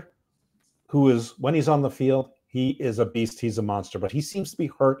Foster, who is, when he's on the field, he is a beast. He's a monster, but he seems to be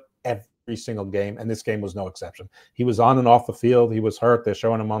hurt every single game, and this game was no exception. He was on and off the field. He was hurt. They're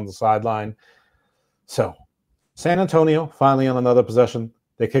showing him on the sideline. So San Antonio, finally on another possession,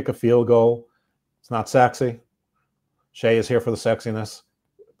 they kick a field goal. It's not sexy. Shea is here for the sexiness.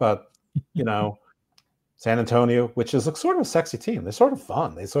 But, San Antonio, which is sort of a sexy team. They're sort of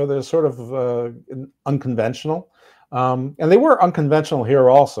fun. They're sort of unconventional. And they were unconventional here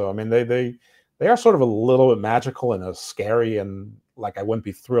also. I mean, they are sort of a little bit magical in a scary and I wouldn't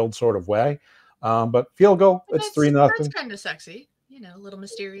be thrilled sort of way. But field goal, it's 3-0. That's kind of sexy. A little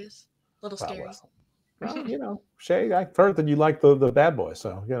mysterious, a little scary. Well, Shay, I've heard that you like the bad boy.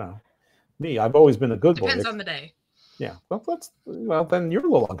 So, me, I've always been a good boy. Depends on the day. Yeah. Well, then you're a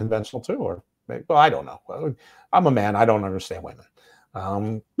little unconventional too, or maybe, I don't know. I'm a man. I don't understand women.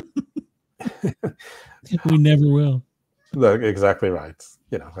 We never will. Exactly right.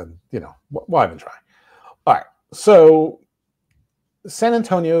 Why even try? All right. So San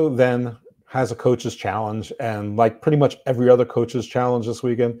Antonio then has a coach's challenge, and like pretty much every other coach's challenge this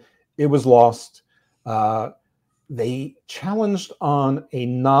weekend, it was lost. They challenged on a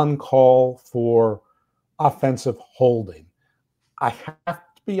non-call for offensive holding. I have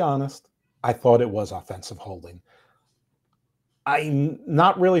to be honest, I thought it was offensive holding. I'm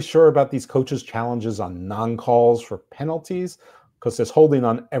not really sure about these coaches' challenges on non-calls for penalties, because there's holding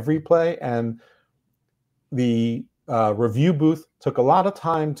on every play, and the review booth took a lot of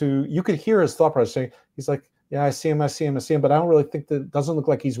time to, you could hear his thought process saying, he's like, yeah, I see him, but I don't really think that, it doesn't look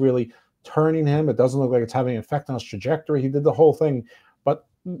like he's really turning him. It doesn't look like it's having an effect on his trajectory. He did the whole thing, but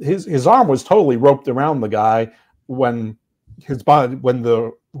his arm was totally roped around the guy when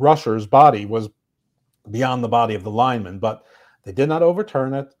the rusher's body was beyond the body of the lineman, but they did not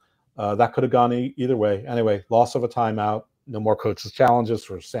overturn it. That could have gone either way. Anyway, loss of a timeout. No more coaches' challenges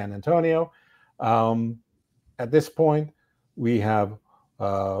for San Antonio. At this point, we have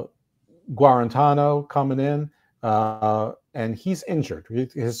Guarantano coming in, and he's injured.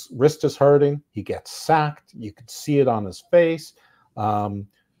 His wrist is hurting. He gets sacked. You could see it on his face.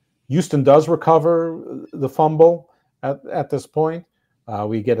 Houston does recover the fumble at this point.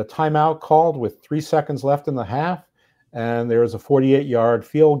 We get a timeout called with 3 seconds left in the half, and there is a 48-yard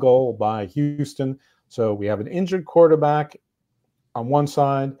field goal by Houston. So we have an injured quarterback on one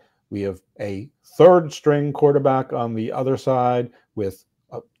side. We have a third-string quarterback on the other side with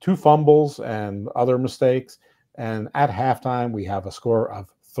 2 fumbles and other mistakes. And at halftime, we have a score of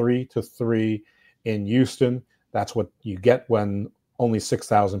 3-3 in Houston. That's what you get when only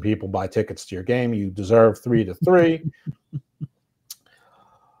 6,000 people buy tickets to your game. You deserve 3-3. I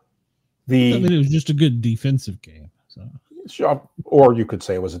mean, it was just a good defensive game. So. Sure, or you could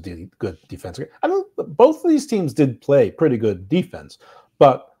say it was a good defensive game. I mean, both of these teams did play pretty good defense,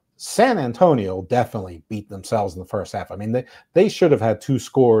 but San Antonio definitely beat themselves in the first half. I mean, they should have had 2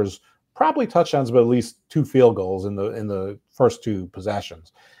 scores, probably touchdowns, but at least 2 field goals in the first 2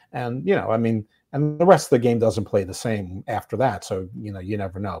 possessions. And, you know, I mean, and the rest of the game doesn't play the same after that. So, you know, you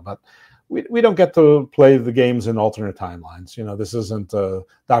never know. But we don't get to play the games in alternate timelines. You know, this isn't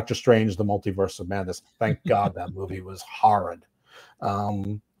Doctor Strange, the Multiverse of Madness. Thank God that movie was horrid.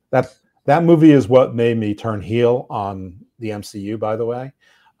 That movie is what made me turn heel on the MCU, by the way.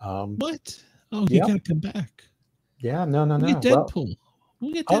 What? Oh, you got to come back. Yeah, no. We'll get Deadpool.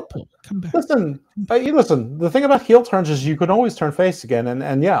 We'll get Deadpool. Come back. Listen. The thing about heel turns is you can always turn face again.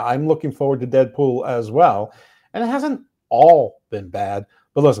 And yeah, I'm looking forward to Deadpool as well. And it hasn't all been bad.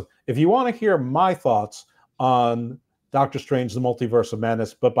 But listen, if you want to hear my thoughts on Doctor Strange, the Multiverse of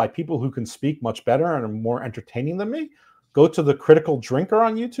Madness, but by people who can speak much better and are more entertaining than me, go to The Critical Drinker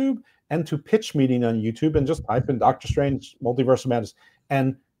on YouTube and to Pitch Meeting on YouTube and just type in Doctor Strange, Multiverse of Madness.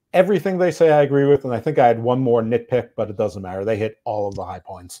 And everything they say I agree with, and I think I had one more nitpick, but it doesn't matter. They hit all of the high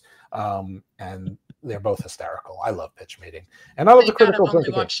points, and they're both hysterical. I love Pitch Meeting, and I love The Critical Drinker. I've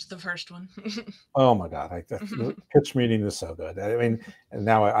only watched the first one. Oh my God, Pitch Meeting is so good. I mean, and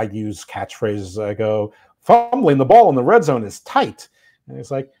now I use catchphrases. I go, fumbling the ball in the red zone is tight, and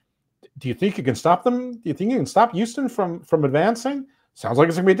it's like, do you think you can stop them? Do you think you can stop Houston from advancing? Sounds like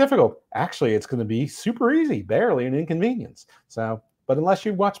it's going to be difficult. Actually, it's going to be super easy, barely an inconvenience. So. But unless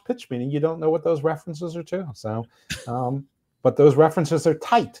you watch Pitch Meeting, you don't know what those references are to. So, but those references are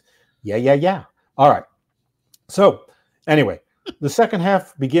tight. Yeah. All right. So, anyway, the second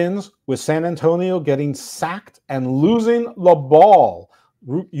half begins with San Antonio getting sacked and losing the ball.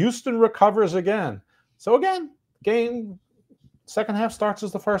 Houston recovers again. So again, game second half starts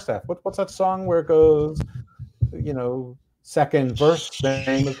as the first half. What's that song where it goes, you know, second verse,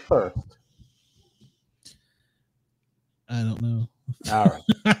 same as first? I don't know. All right.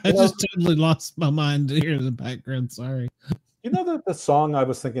 I just totally lost my mind here in the background. Sorry. You know the song I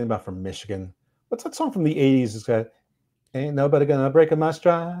was thinking about from Michigan? What's that song from the 80s? It's got, ain't nobody gonna break my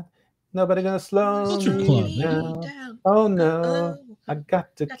stride. Nobody gonna slow me down. Oh no, I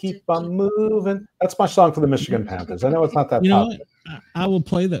got to keep on moving. That's my song for the Michigan Panthers. I know it's not that popular. I will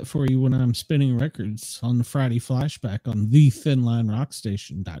play that for you when I'm spinning records on the Friday flashback on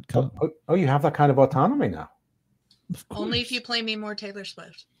thethinlinerockstation.com. Oh, you have that kind of autonomy now. Only if you play me more Taylor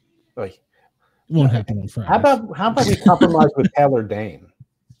Swift. Oy. Won't happen on Friday. How about we compromise with Taylor Dane?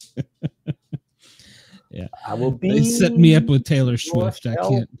 Yeah, I will be. They set me up with Taylor Swift. I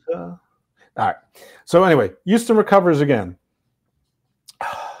can't. All right. So anyway, Houston recovers again.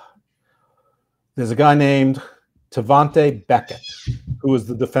 There's a guy named Tavante Beckett, who was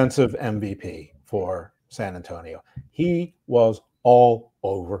the defensive MVP for San Antonio. He was all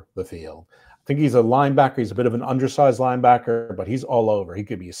over the field. I think he's a linebacker. He's a bit of an undersized linebacker, but he's all over. He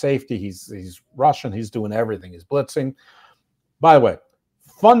could be a safety. He's rushing. He's doing everything. He's blitzing. By the way,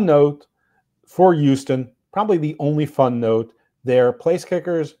 fun note, for Houston, probably the only fun note, their place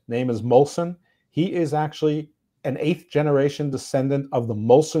kicker's name is Molson. He is actually an 8th-generation descendant of the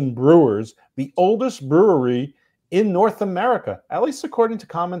Molson Brewers, the oldest brewery in North America, at least according to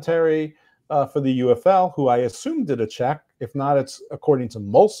commentary for the UFL, who I assume did a check. If not, it's according to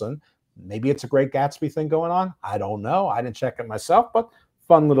Molson. Maybe it's a Great Gatsby thing going on. I don't know. I didn't check it myself, but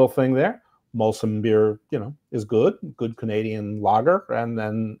fun little thing there. Molson beer, is good Canadian lager, and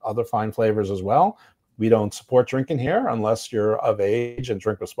then other fine flavors as well. We don't support drinking here unless you're of age and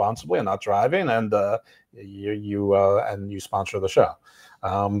drink responsibly and not driving, and you sponsor the show.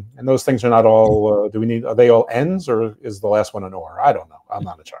 And those things are not all. Are they all N's, or is the last one an or? I don't know. I'm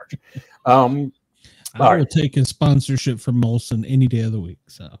not in charge. I will take a sponsorship from Molson any day of the week.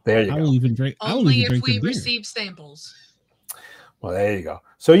 So there you I go. will even drink. Only if we receive samples. Well, there you go.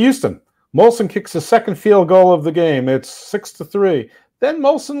 So Houston, Molson kicks the second field goal of the game. It's 6-3. Then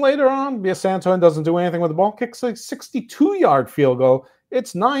Molson later on, Santoin doesn't do anything with the ball, kicks a 62-yard field goal.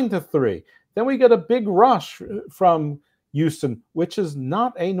 It's 9-3. Then we get a big rush from Houston, which is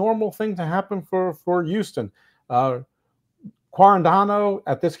not a normal thing to happen for Houston. Quarandano,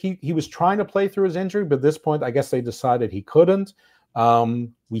 at this, he was trying to play through his injury, but at this point, I guess they decided he couldn't.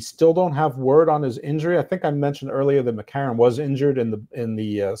 We still don't have word on his injury. I think I mentioned earlier that McCarron was injured in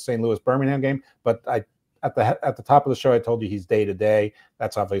the St. Louis Birmingham game, but at the top of the show I told you he's day to day.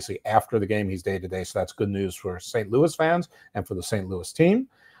 That's obviously after the game he's day to day, so that's good news for St. Louis fans and for the St. Louis team.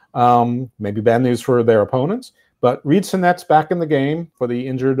 Maybe bad news for their opponents. But Reed Sinet's back in the game for the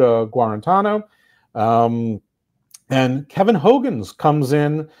injured Guarantano. And Kevin Hogan's comes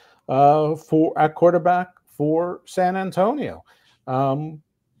in at quarterback for San Antonio.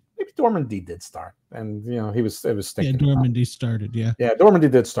 Maybe Dormandy did start, and it was stinking. Yeah, Dormandy started. Yeah, Dormandy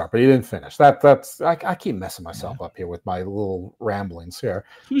did start, but he didn't finish. I keep messing myself up here with my little ramblings here.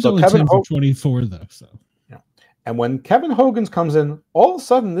 He was only 10 for 24 though. So and when Kevin Hogan's comes in, all of a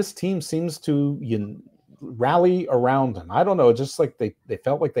sudden this team seems to rally around him. I don't know, just like they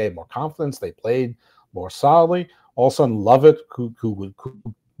felt like they had more confidence. They played more solidly. All of a sudden, Lovett, who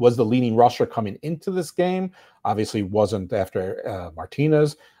was the leading rusher coming into this game, obviously wasn't after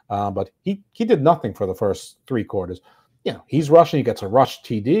Martinez, but he did nothing for the first 3 quarters. He's rushing. He gets a rush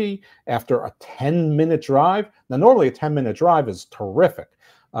TD after a 10-minute drive. Now, normally a 10-minute drive is terrific,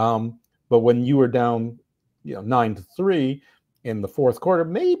 but when you were down 9-3 in the fourth quarter,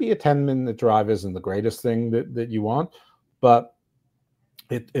 maybe a 10-minute drive isn't the greatest thing that you want, but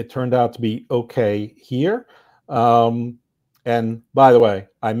it turned out to be okay here. And by the way,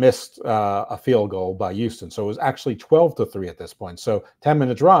 I missed a field goal by Houston, so it was actually 12-3 at this point. So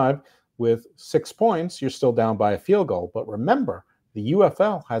 10-minute drive with 6 points, you're still down by a field goal. But remember, the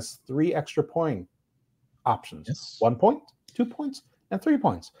UFL has 3 extra point options: yes. 1 point, 2 points, and 3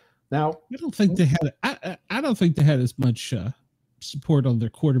 points. Now, I don't think they had. I don't think they had as much support on their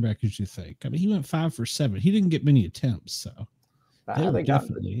quarterback as you think. I mean, he went 5 for 7. He didn't get many attempts, so.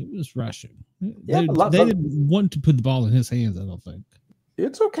 It was rushing. Yeah, they didn't want to put the ball in his hands, I don't think.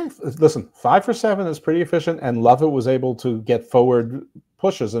 It's okay. Listen, 5 for 7 is pretty efficient, and Lovett was able to get forward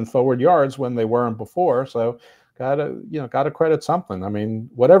pushes and forward yards when they weren't before. So gotta credit something. I mean,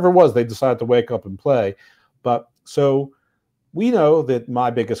 whatever it was, they decided to wake up and play. But so we know that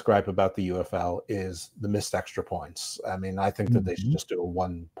my biggest gripe about the UFL is the missed extra points. I mean, I think that they should just do a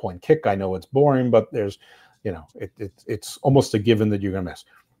 1-point kick. I know it's boring, but there's it's almost a given that you're going to miss.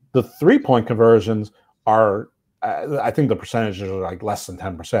 The 3-point conversions are, I think the percentages are like less than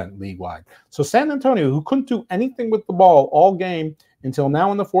 10% league-wide. So San Antonio, who couldn't do anything with the ball all game until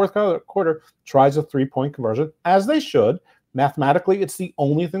now in the fourth quarter, tries a 3-point conversion, as they should. Mathematically, it's the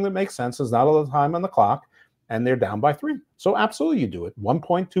only thing that makes sense. There's not a lot of time on the clock, and they're down by 3. So absolutely you do it. 1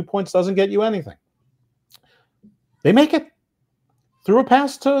 point, 2 points doesn't get you anything. They make it. Threw a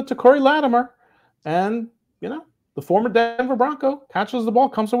pass to Corey Latimer, and the former Denver Bronco catches the ball,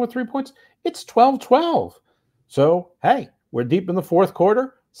 comes in with 3 points. It's 12-12. So, hey, we're deep in the fourth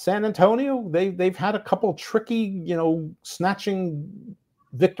quarter. San Antonio, they've had a couple tricky, snatching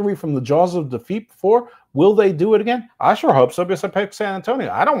victory from the jaws of defeat before. Will they do it again? I sure hope so, because I picked San Antonio.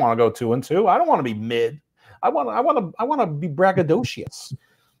 I don't want to go 2-2. I don't want to be mid. I want to be braggadocious.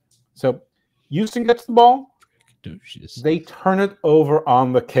 So, Houston gets the ball. They turn it over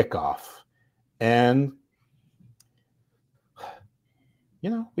on the kickoff, and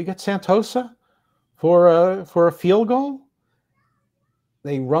we get Santosa for a field goal.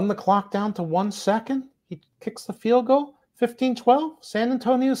 They run the clock down to 1 second. He kicks the field goal, 15-12. San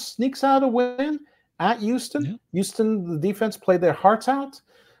Antonio sneaks out a win at Houston. Yeah. Houston, the defense played their hearts out.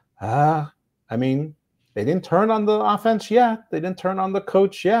 I mean, they didn't turn on the offense yet. They didn't turn on the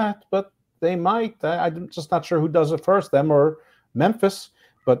coach yet, but they might. I'm just not sure who does it first, them or Memphis.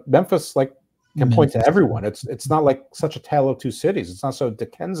 But Memphis, like, can point to everyone. It's not like such a tale of two cities. It's not so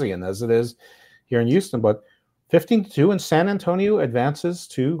Dickensian as it is here in Houston. But 15-2, and San Antonio advances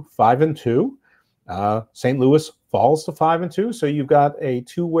to 5-2. St. Louis falls to 5-2. So you've got a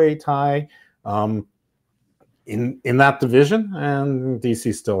two-way tie in that division, and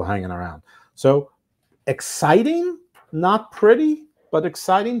DC still hanging around. So exciting, not pretty, but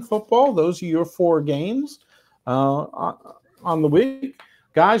exciting football. Those are your 4 games on the week.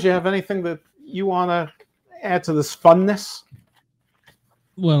 Guys, you have anything that you want to add to this funness?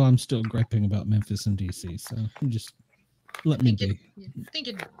 Well, I'm still griping about Memphis and DC, so just let me be. I think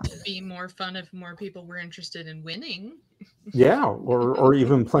it'd be more fun if more people were interested in winning. Yeah, or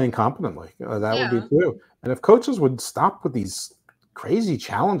even playing competently. That would be too. And if coaches would stop with these crazy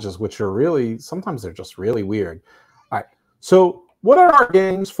challenges, which are really, sometimes they're just really weird. All right. So what are our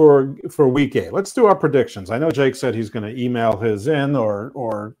games for week 8? Let's do our predictions. I know Jake said he's going to email his in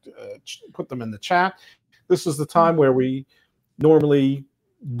or put them in the chat. This is the time where we normally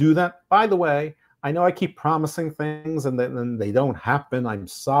do that. By the way, I know I keep promising things and then they don't happen. I'm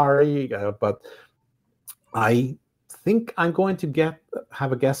sorry, but I think I'm going to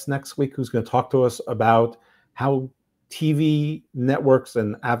have a guest next week who's going to talk to us about how TV networks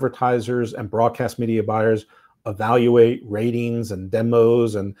and advertisers and broadcast media buyers evaluate ratings and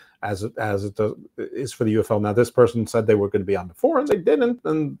demos, and as it is for the UFL. Now, this person said they were going to be on before, and they didn't,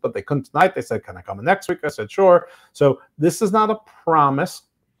 but they couldn't tonight. They said, "Can I come in next week?" I said, "Sure." So this is not a promise;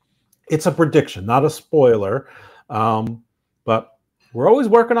 it's a prediction, not a spoiler. But we're always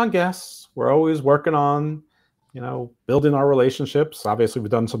working on guests. We're always working on, building our relationships. Obviously,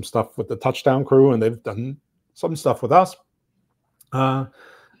 we've done some stuff with the Touchdown Crew, and they've done some stuff with us.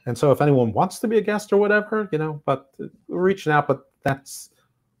 And so if anyone wants to be a guest or whatever, but we're reaching out. But that's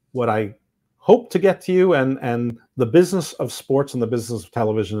what I hope to get to you. And the business of sports and the business of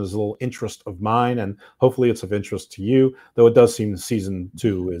television is a little interest of mine, and hopefully it's of interest to you, though it does seem season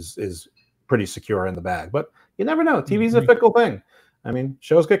 2 is pretty secure in the bag. But you never know. TV's a fickle thing. I mean,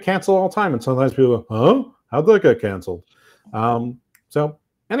 shows get canceled all the time, and sometimes people go, "Huh? How'd that get canceled?" So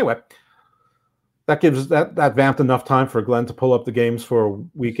anyway, that gives that vamped enough time for Glenn to pull up the games for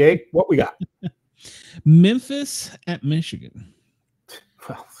week 8. What we got? Memphis at Michigan.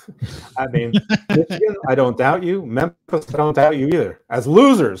 Well, I mean, Michigan, I don't doubt you. Memphis, I don't doubt you either. As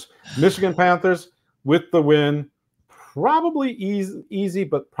losers, Michigan Panthers with the win, probably easy,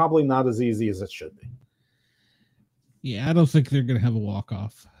 but probably not as easy as it should be. Yeah, I don't think they're going to have a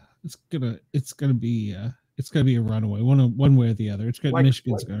walk-off. It's gonna be a runaway, one way or the other.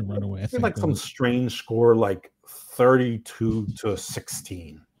 Michigan's going to run away. I think like some strange score, like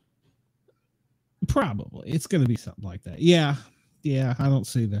 32-16. Probably, it's going to be something like that. Yeah, I don't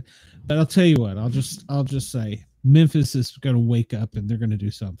see that. But I'll tell you what, I'll just say Memphis is going to wake up and they're going to do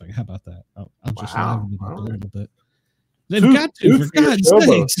something. How about that? I'll just liven it up a little bit. They've got to, for God's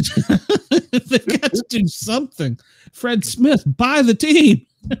sakes. They've got to do something. Fred Smith, buy the team.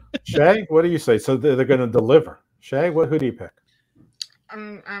 Shay, what do you say? So they're going to deliver. Shay, who do you pick?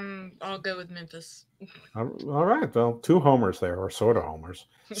 I'll go with Memphis. All right. Well, 2 homers there, or sort of homers.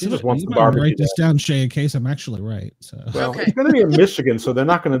 She just You wants the might barbecue. write this down, Shay, in case I'm actually right. So. Well, Okay. It's going to be in Michigan, so they're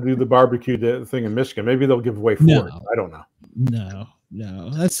not going to do the barbecue thing in Michigan. Maybe they'll give away 4. No. I don't know. No.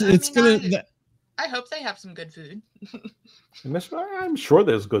 I hope they have some good food. In Michigan, I'm sure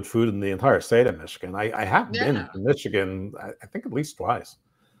there's good food in the entire state of Michigan. I have been to Michigan, I think at least twice.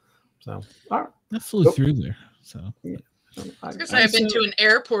 So, all right. I flew through there. So, yeah. I was going to say I've been to an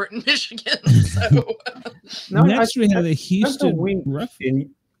airport in Michigan. So. Next we have the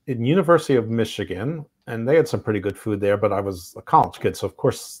Houston in University of Michigan, and they had some pretty good food there. But I was a college kid, so of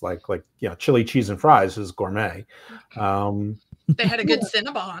course, like chili cheese and fries is gourmet. They had a good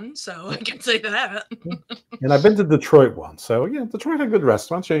Cinnabon, so I can say that. And I've been to Detroit once, so Detroit had good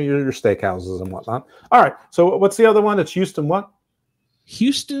restaurants, your steakhouses and whatnot. All right, so what's the other one? It's Houston. What?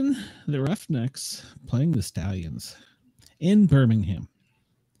 Houston, the Roughnecks playing the Stallions in Birmingham.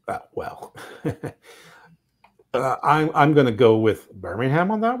 Well, I'm going to go with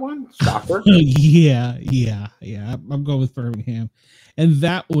Birmingham on that one. Shocker. Yeah. I'm going with Birmingham, and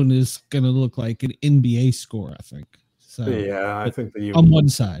that one is going to look like an NBA score, I think. So yeah, I think that on one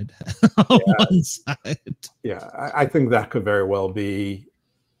side. One side. Yeah, I think that could very well be.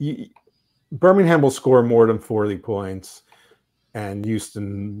 Birmingham will score more than 40 points, and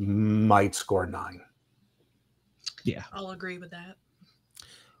Houston might score 9. Yeah, I'll agree with that.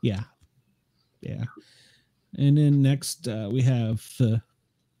 Yeah. And then next we have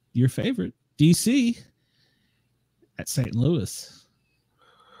your favorite DC at St. Louis.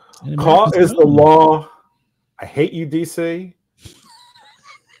 And Law America's is the own. law. I hate you, DC.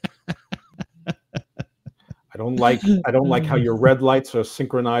 I don't like how your red lights are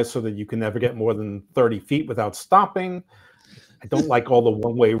synchronized so that you can never get more than 30 feet without stopping. I don't like all the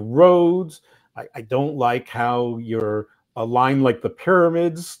one-way roads. I don't like how you're aligned like the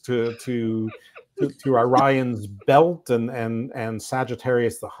pyramids to Orion's belt and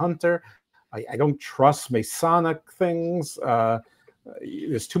Sagittarius the hunter. I don't trust Masonic things.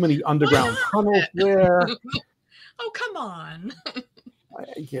 There's too many underground tunnels there. Oh, come on.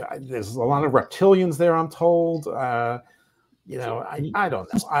 Yeah, there's a lot of reptilians there, I'm told. You know, I don't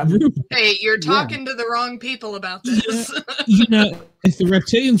know. Hey, you're talking to the wrong people about this. You know, if the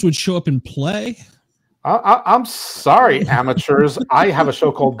reptilians would show up and play. I'm sorry, amateurs. I have a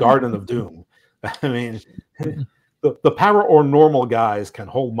show called Garden of Doom. I mean, the para or normal guys can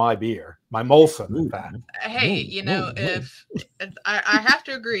hold my beer, my Molson, in fact. Hey, you know, if I have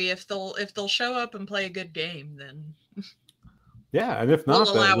to agree, if they'll show up and play a good game, then yeah, and if not,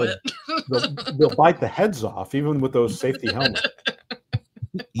 we'll allow it. they'll bite the heads off, even with those safety helmets.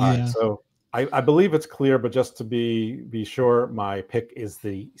 Yeah. All right, so I believe it's clear, but just to be sure, my pick is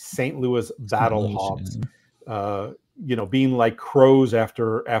the St. Louis Battlehawks. You know, being like crows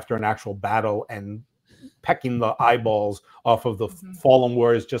after an actual battle and pecking the eyeballs off of the fallen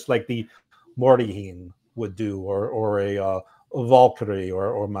warriors, just like the Mordihin would do, or a Valkyrie,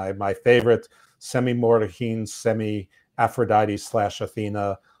 or my favorite semi-Mordihin, semi-Aphrodite /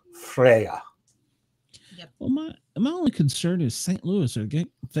 Athena, Freya. Yep. Well, my only concern is St. Louis. Are they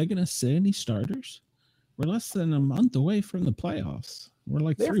going to sit any starters? We're less than a month away from the playoffs. We're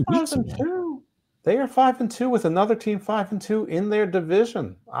like 3 weeks away. They are 5-2 with another team 5-2 in their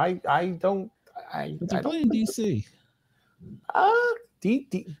division. But they're playing DC.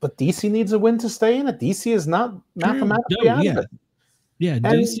 But DC needs a win to stay in it. DC is not mathematically out of it. Yeah,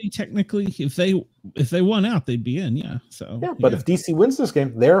 DC technically, if they won out, they'd be in. Yeah, so yeah. But if DC wins this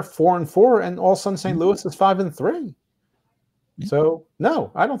game, they're 4-4, and all of a sudden St. Louis is 5-3. Yeah. So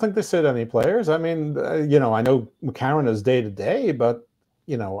no, I don't think they sit any players. I mean, you know, I know McCarron is day to day, but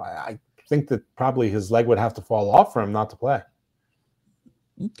you know, I think that probably his leg would have to fall off for him not to play.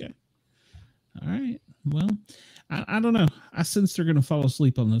 Okay. All right. Well, I don't know. I sense they're going to fall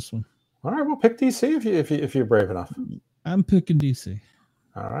asleep on this one. All right, we'll pick DC if you're brave enough. I'm picking DC.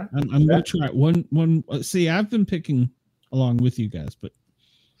 All right. I'm going to try one. See, I've been picking along with you guys, but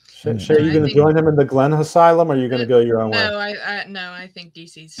Shay, are you going to join him in the Glen Asylum, or are you going to go your own way? I think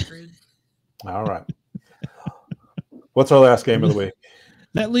DC's screwed. All right. What's our last game of the week?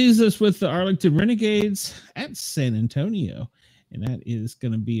 That leaves us with the Arlington Renegades at San Antonio, and that is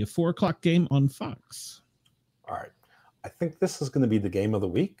going to be a 4:00 game on Fox. All right. I think this is going to be the game of the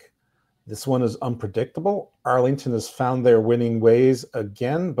week. This one is unpredictable. Arlington has found their winning ways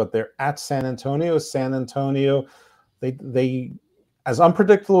again, but they're at San Antonio. San Antonio, they as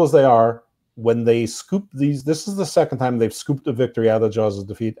unpredictable as they are, when they scoop these, this is the second time they've scooped a victory out of the jaws of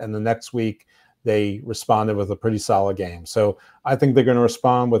defeat, and the next week they responded with a pretty solid game. So I think they're going to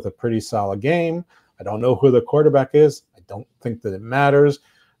respond with a pretty solid game. I don't know who the quarterback is. I don't think that it matters.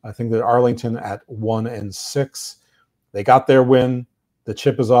 I think that Arlington at 1-6, they got their win. The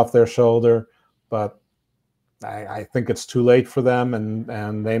chip is off their shoulder, but I think it's too late for them,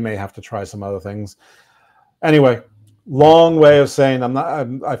 and they may have to try some other things. Anyway, long way of saying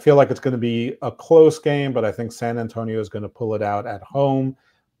I feel like it's going to be a close game, but I think San Antonio is going to pull it out at home.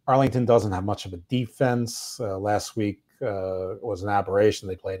 Arlington doesn't have much of a defense. Last week was an aberration.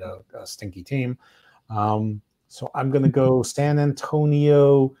 They played a stinky team. So I'm going to go San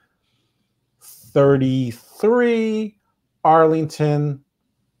Antonio 33, Arlington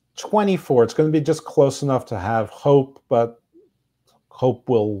 24. It's going to be just close enough to have hope, but hope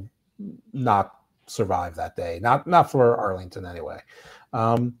will not survive that day. Not for Arlington anyway.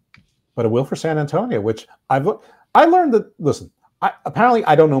 But it will for San Antonio, which I learned that, listen, apparently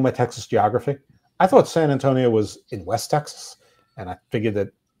I don't know my Texas geography. I thought San Antonio was in West Texas, and I figured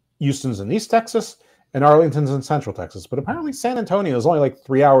that Houston's in East Texas and Arlington's in Central Texas. But apparently San Antonio is only like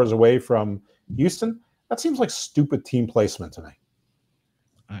 3 hours away from Houston. That seems like stupid team placement to me.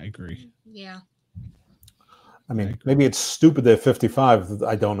 I agree. Yeah. I mean, maybe it's stupid that 55,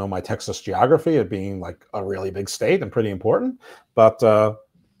 I don't know my Texas geography, it being like a really big state and pretty important. But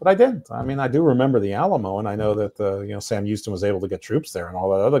I did. I mean, I do remember the Alamo, and I know that Sam Houston was able to get troops there and all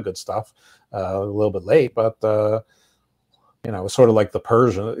that other good stuff a little bit late. But it was sort of like the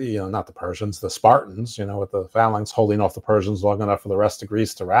Persian, not the Persians, the Spartans, with the phalanx holding off the Persians long enough for the rest of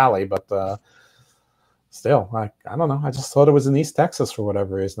Greece to rally. But still, I don't know. I just thought it was in East Texas for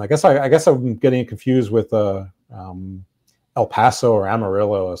whatever reason. I guess I'm getting confused with El Paso or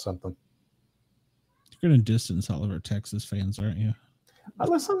Amarillo or something. You're going to distance all of our Texas fans, aren't you?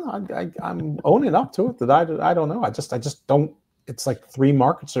 Listen, I'm owning up to it. That I don't know. I just don't. It's like 3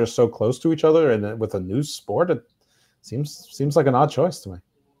 markets that are so close to each other, and with a new sport, it seems like an odd choice to me.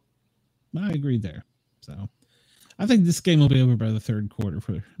 I agree there. So I think this game will be over by the 3rd quarter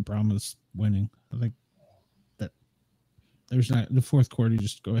for Brahmas winning. I think that there's not the 4th quarter. You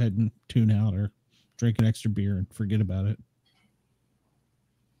just go ahead and tune out or drink an extra beer and forget about it.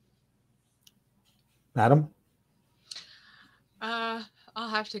 Adam? I'll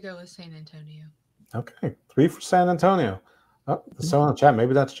have to go with San Antonio. Okay, 3 for San Antonio. Oh, so in the chat,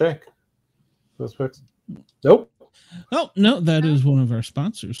 maybe that's Jake. Those picks? Nope. Oh, no, that is one of our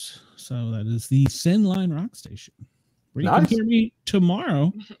sponsors. So that is the Sin Line Rock Station, where you can hear me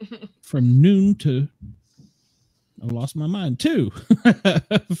tomorrow from noon to, I lost my mind, 2.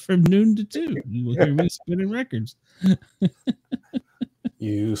 From noon to 2. You will hear me spinning records.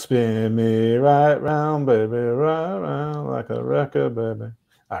 You spin me right round, baby, right round like a record, baby.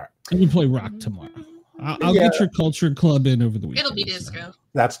 All right. And we play rock tomorrow. I'll get your culture club in over the weekend. It'll be disco. So.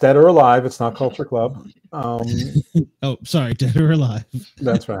 That's Dead or Alive. It's not Culture Club. Oh, sorry, Dead or Alive.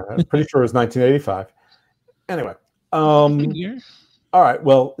 That's right. I'm pretty sure it was 1985. Anyway. All right.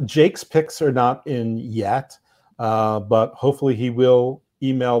 Well, Jake's picks are not in yet, but hopefully he will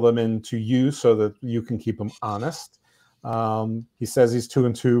email them in to you so that you can keep them honest. He says he's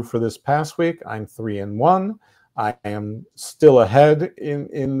 2-2 for this past week. I'm 3-1. I am still ahead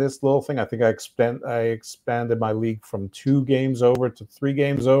in this little thing. I think I expanded my league from 2 games over to 3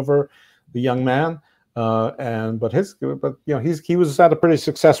 games over. The young man, but he was at a pretty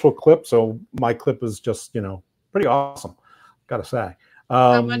successful clip. So my clip is just pretty awesome. Gotta say.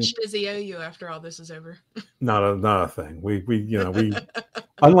 How much does he owe you after all this is over? Not a thing. We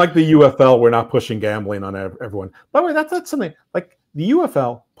unlike the UFL, we're not pushing gambling on everyone. By the way, that's something like the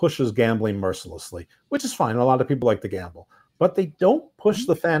UFL pushes gambling mercilessly, which is fine. A lot of people like to gamble, but they don't push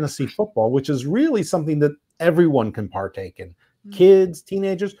the fantasy football, which is really something that everyone can partake in. Kids,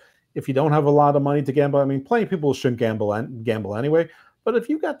 teenagers. If you don't have a lot of money to gamble, I mean, plenty of people shouldn't gamble anyway. But if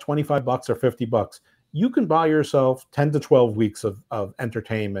you've got $25 or $50, you can buy yourself 10 to 12 weeks of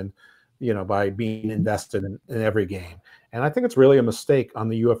entertainment, by being invested in every game. And I think it's really a mistake on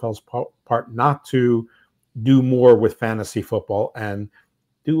the UFL's part not to do more with fantasy football and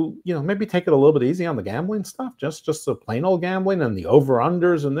do, maybe take it a little bit easy on the gambling stuff, just the plain old gambling and the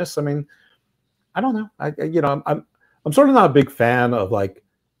over-unders and this. I mean, I don't know. I'm sort of not a big fan of like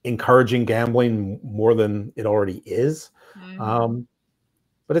encouraging gambling more than it already is.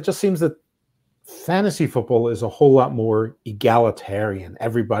 But it just seems that fantasy football is a whole lot more egalitarian.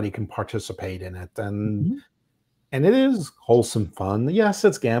 Everybody can participate in it, and it is wholesome fun. Yes,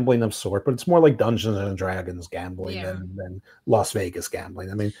 it's gambling of sort, but it's more like Dungeons and Dragons gambling than Las Vegas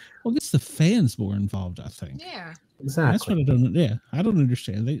gambling. I mean, well, it's the fans more involved, I think. Yeah, exactly. That's what I don't. Yeah, I don't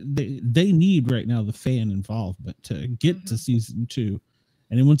understand. They need right now the fan involvement to get to season 2,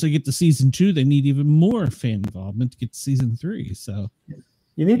 and then once they get to season 2, they need even more fan involvement to get to season 3. So.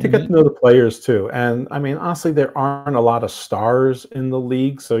 You need to get to know the players too. And I mean, honestly, there aren't a lot of stars in the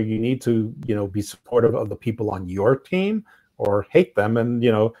league. So you need to, be supportive of the people on your team or hate them. And,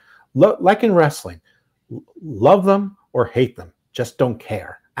 like in wrestling, love them or hate them. Just don't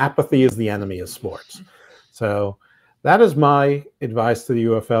care. Apathy is the enemy of sports. So that is my advice to the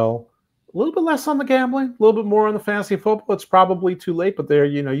UFL. A little bit less on the gambling, a little bit more on the fantasy football. It's probably too late, but there,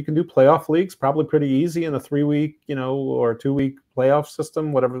 you can do playoff leagues, probably pretty easy in a 3-week, or 2-week playoff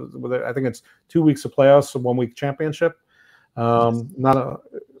system, whatever. I think it's 2 weeks of playoffs, a 1-week championship. Or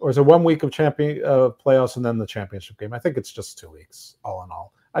is it 1 week of playoffs and then the championship game? I think it's just 2 weeks, all in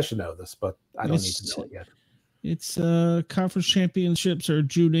all. I should know this, but I don't need to know it yet. It's conference championships are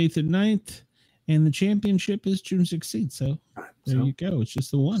June 8th and 9th, and the championship is June 16th. So there you go. It's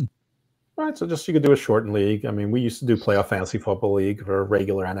just the one. Right, so just you could do a shortened league. I mean, we used to do playoff fantasy football league for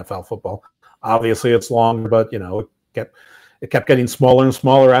regular NFL football. Obviously, it's longer, but it kept getting smaller and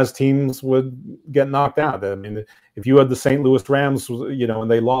smaller as teams would get knocked out. I mean, if you had the St. Louis Rams,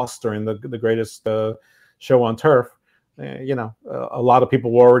 and they lost during the greatest show on turf, a lot of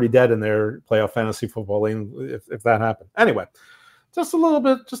people were already dead in their playoff fantasy football league if that happened. Anyway. Just a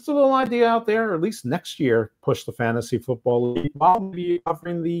little idea out there, or at least next year, push the fantasy football league while maybe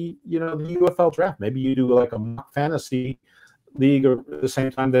offering the UFL draft. Maybe you do like a mock fantasy league or at the same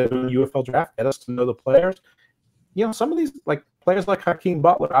time that the UFL draft. Get us to know the players. Some of these like players like Hakeem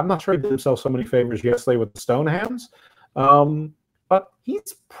Butler, I'm not sure he did himself so many favors yesterday with the Stonehands. But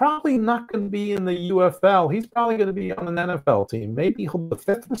he's probably not going to be in the UFL. He's probably going to be on an NFL team. Maybe he'll be the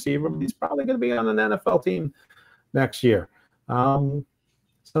 5th receiver, but he's probably going to be on an NFL team next year.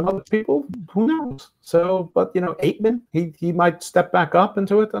 Some other people, who knows? So, but Aitman, he might step back up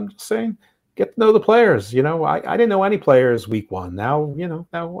into it. I'm just saying, get to know the players. I didn't know any players week one. Now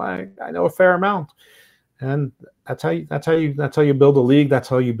I know a fair amount, and that's how you build a league. That's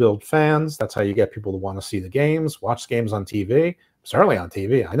how you build fans. That's how you get people to want to see the games, watch games on TV. Certainly on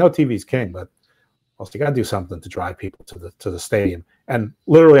TV. I know TV's king, but also you got to do something to drive people to the stadium. And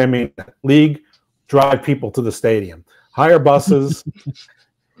literally, I mean, league, drive people to the stadium. Hire buses.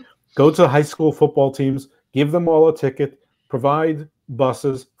 Go to high school football teams, give them all a ticket, provide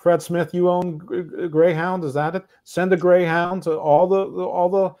buses. Fred Smith, you own Greyhound, is that it? Send a Greyhound to all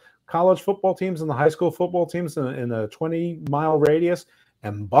the college football teams and the high school football teams in a 20-mile radius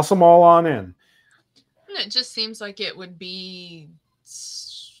and bus them all on in. It just seems like it would be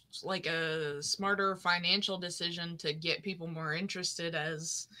like a smarter financial decision to get people more interested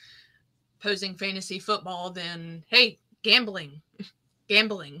as posing fantasy football than, hey, gambling.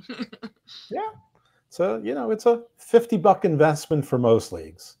 Yeah. So, it's a $50 investment for most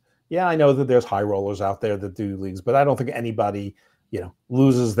leagues. Yeah, I know that there's high rollers out there that do leagues, but I don't think anybody,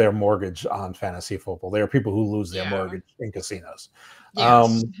 loses their mortgage on fantasy football. There are people who lose their mortgage in casinos.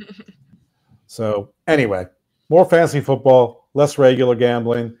 Yes. So anyway, more fantasy football, less regular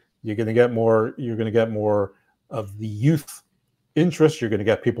gambling. You're going to get more of the youth interest. You're going to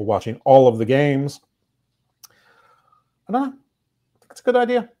get people watching all of the games. I don't know. It's a good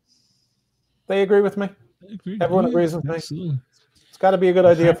idea. They agree with me. Everyone agrees with me. Absolutely. It's got to be a good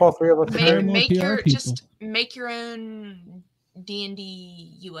idea if all three of us agree. Make your own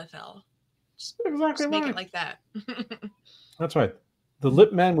D&D UFL. Exactly make right. it like that. That's right. The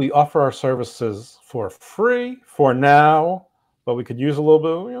LIPP Men, we offer our services for free for now, but we could use a little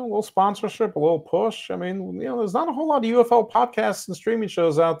bit, a little sponsorship, a little push. I mean, there's not a whole lot of UFL podcasts and streaming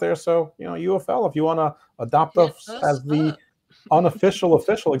shows out there. So, UFL, if you want to adopt us as the unofficial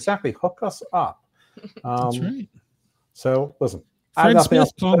official, exactly, hook us up. That's right. So listen, I have nothing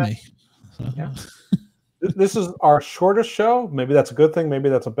else to say. Yeah. This is our shortest show. Maybe that's a good thing. Maybe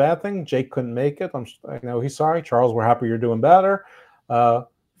that's a bad thing. Jake couldn't make it. I know he's sorry. Charles, we're happy you're doing better.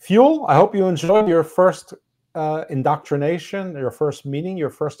 Fuel, I hope you enjoyed your first indoctrination, your first meeting,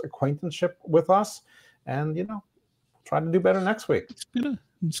 your first acquaintanceship with us, and try to do better next week.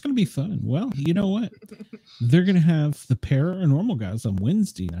 It's gonna be fun. Well, you know what? They're gonna have the paranormal guys on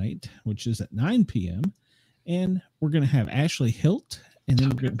Wednesday night, which is at 9 p.m. And we're gonna have Ashley Hilt, and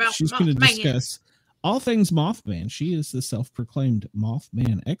then she's gonna discuss all things Mothman. She is the self-proclaimed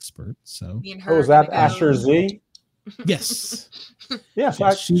Mothman expert. So, is that Asher Z? Yes. Yes,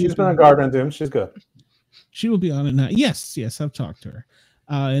 she's been on Garden and Doom. She's good. She will be on it now. Yes, I've talked to her.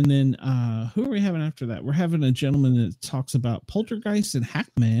 And then who are we having after that? We're having a gentleman that talks about Poltergeist and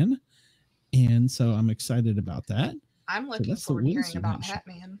Hackman. And so I'm excited about that. I'm looking forward to hearing about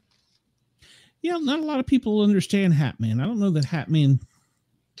Hatman. Yeah, not a lot of people understand Hatman. I don't know that Hatman.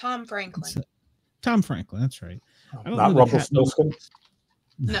 Tom Franklin. Tom Franklin, that's right. Not Rumpelstiltskin.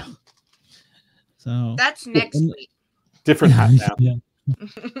 No. So that's next week. Different hat now. Yeah.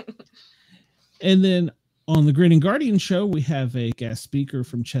 And then on the Grin and Guardian show, we have a guest speaker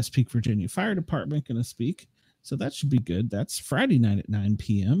from Chesapeake, Virginia Fire Department going to speak. So that should be good. That's Friday night at 9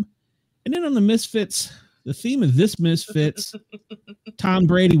 p.m. And then on the Misfits, the theme of this Misfits, Tom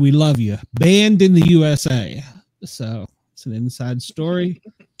Brady, we love you, banned in the USA. So it's an inside story.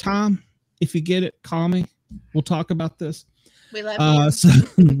 Tom, if you get it, call me. We'll talk about this. We love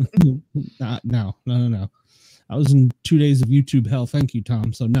you. No. I was in 2 days of YouTube hell. Thank you,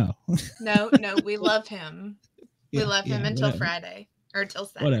 Tom. So no. No, we love him. We love him until Friday or until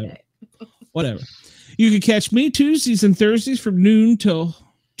Saturday. Whatever. You can catch me Tuesdays and Thursdays from noon till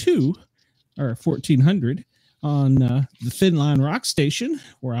 2 or 1400 on the Thin Line Rock Station,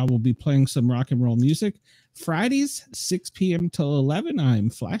 where I will be playing some rock and roll music. Fridays, 6 p.m. till 11. I'm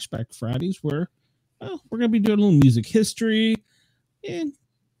Flashback Fridays, where we're going to be doing a little music history and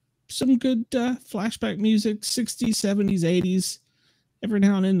some good flashback music, 60s, 70s, 80s. Every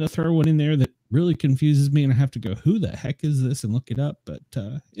now and then they'll throw one in there that really confuses me, and I have to go, who the heck is this, and look it up. But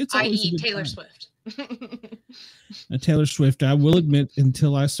it's always i.e. Taylor Swift. Taylor Swift, I will admit,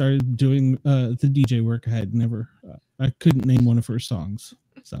 until I started doing the DJ work, I couldn't name one of her songs.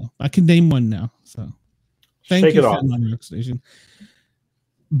 So I can name one now. So thank you, Fun Rock Station.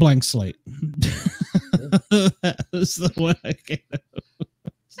 Blank Slate. That was the one I came up.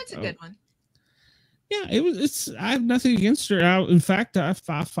 That's a good one. Yeah, it's. I have nothing against her. In fact, I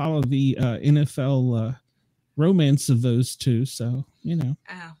follow the NFL romance of those two. So Oh, yeah.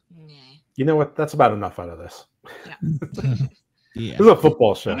 You know what? That's about enough out of this. Yeah. Yeah. This is a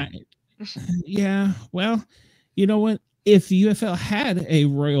football show. Yeah. Well, you know what? if the UFL had a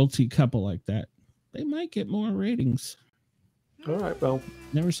royalty couple like that, they might get more ratings. All right, well,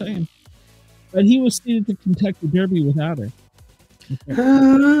 Never saying. But he was seated to Kentucky Derby without her.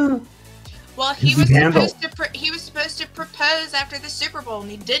 Well, he was supposed to propose after the Super Bowl, and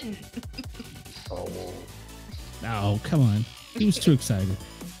he didn't. Oh, come on. He was too excited.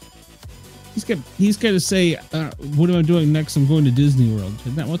 He's got to say, what am I doing next? I'm going to Disney World.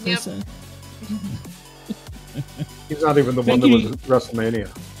 Isn't that what they say? He's not even the one that was at WrestleMania.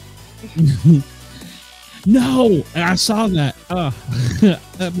 No, I saw that.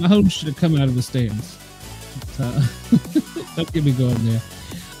 My home should have come out of the stands. Don't get me going there.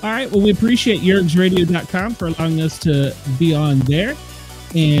 All right. Well, we appreciate yergsradio.com for allowing us to be on there.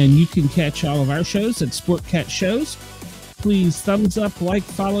 And you can catch all of our shows at Sportcat Shows. Please thumbs up, like,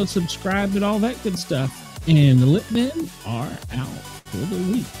 follow, subscribe, and all that good stuff. And the Lip Men are out for the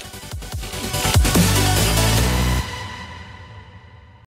week.